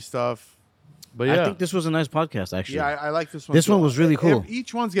 NFT stuff. But I yeah, think this was a nice podcast, actually. Yeah, I like this one. This too. one was really cool.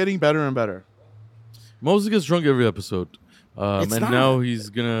 Each one's getting better and better. Moses gets drunk every episode, It's and not. now he's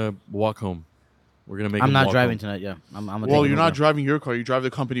gonna walk home. We're gonna make. I'm him not walk driving home. tonight. Yeah, I'm gonna Well, take you're him not over. driving your car. You drive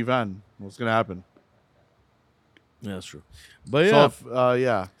the company van. What's gonna happen? Yeah, that's true. But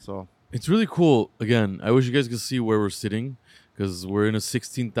yeah, So it's really cool. Again, I wish you guys could see where we're sitting because we're in a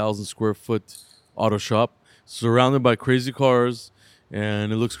 16,000 square foot auto shop, surrounded by crazy cars,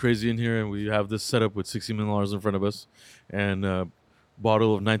 and it looks crazy in here. And we have this setup with $60 million in front of us, and a bottle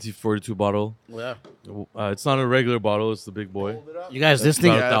of 1942 bottle. Yeah. It's not a regular bottle; it's the big boy. You guys, this It's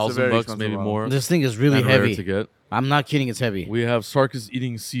thing, about Yeah, it's a very $1,000, expensive maybe bottle. more. this thing is really and rare heavy. to get. I'm not kidding. It's heavy. We have Sarkis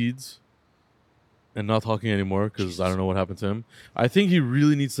eating seeds and not talking anymore because I don't know what happened to him. I think he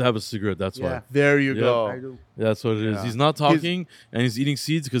really needs to have a cigarette. That's why. there you Yeah. go. I do. That's what it is. Yeah. He's not talking and he's eating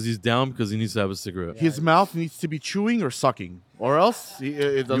seeds because he's down because he needs to have a cigarette. His mouth needs to be chewing or sucking, or else it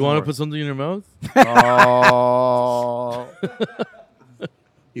doesn't You want to work. put something in your mouth? Oh.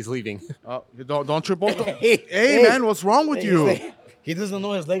 He's leaving. Don't trip over. Hey, man, what's wrong with you? He doesn't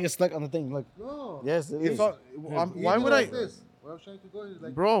know his leg is stuck on the thing. Look. No. Yes, it It's is. not- why would I? This. What I'm trying to go is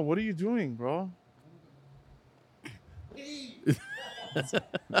like. Bro, what are you doing, bro?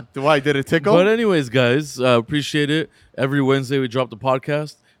 Did it tickle? But anyways, guys, appreciate it. Every Wednesday we drop the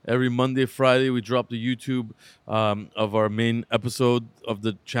podcast. Every Monday, Friday we drop the YouTube of our main episode of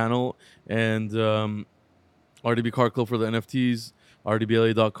the channel, and RDB Car Club for the NFTs,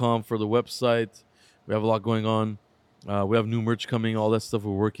 rdbla.com for the website. We have a lot going on. We have new merch coming, all that stuff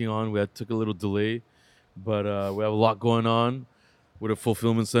we're working on. Took a little delay, but we have a lot going on with a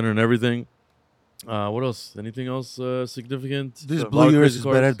fulfillment center and everything. What else? Anything else significant? This A lot blue of yours crazy is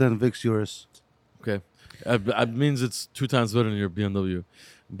cars? better than Vic's yours. Okay. That means it's 2 times better than your BMW.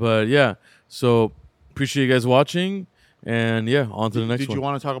 But yeah, so appreciate you guys watching. And yeah, on to the next one. Did you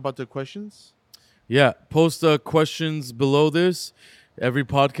want to talk about the questions? Yeah, post questions below this. Every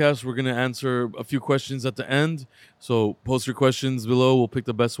podcast, we're going to answer a few questions at the end. So post your questions below. We'll pick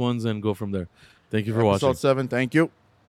the best ones and go from there. Thank you for watching. Episode 7. Thank you.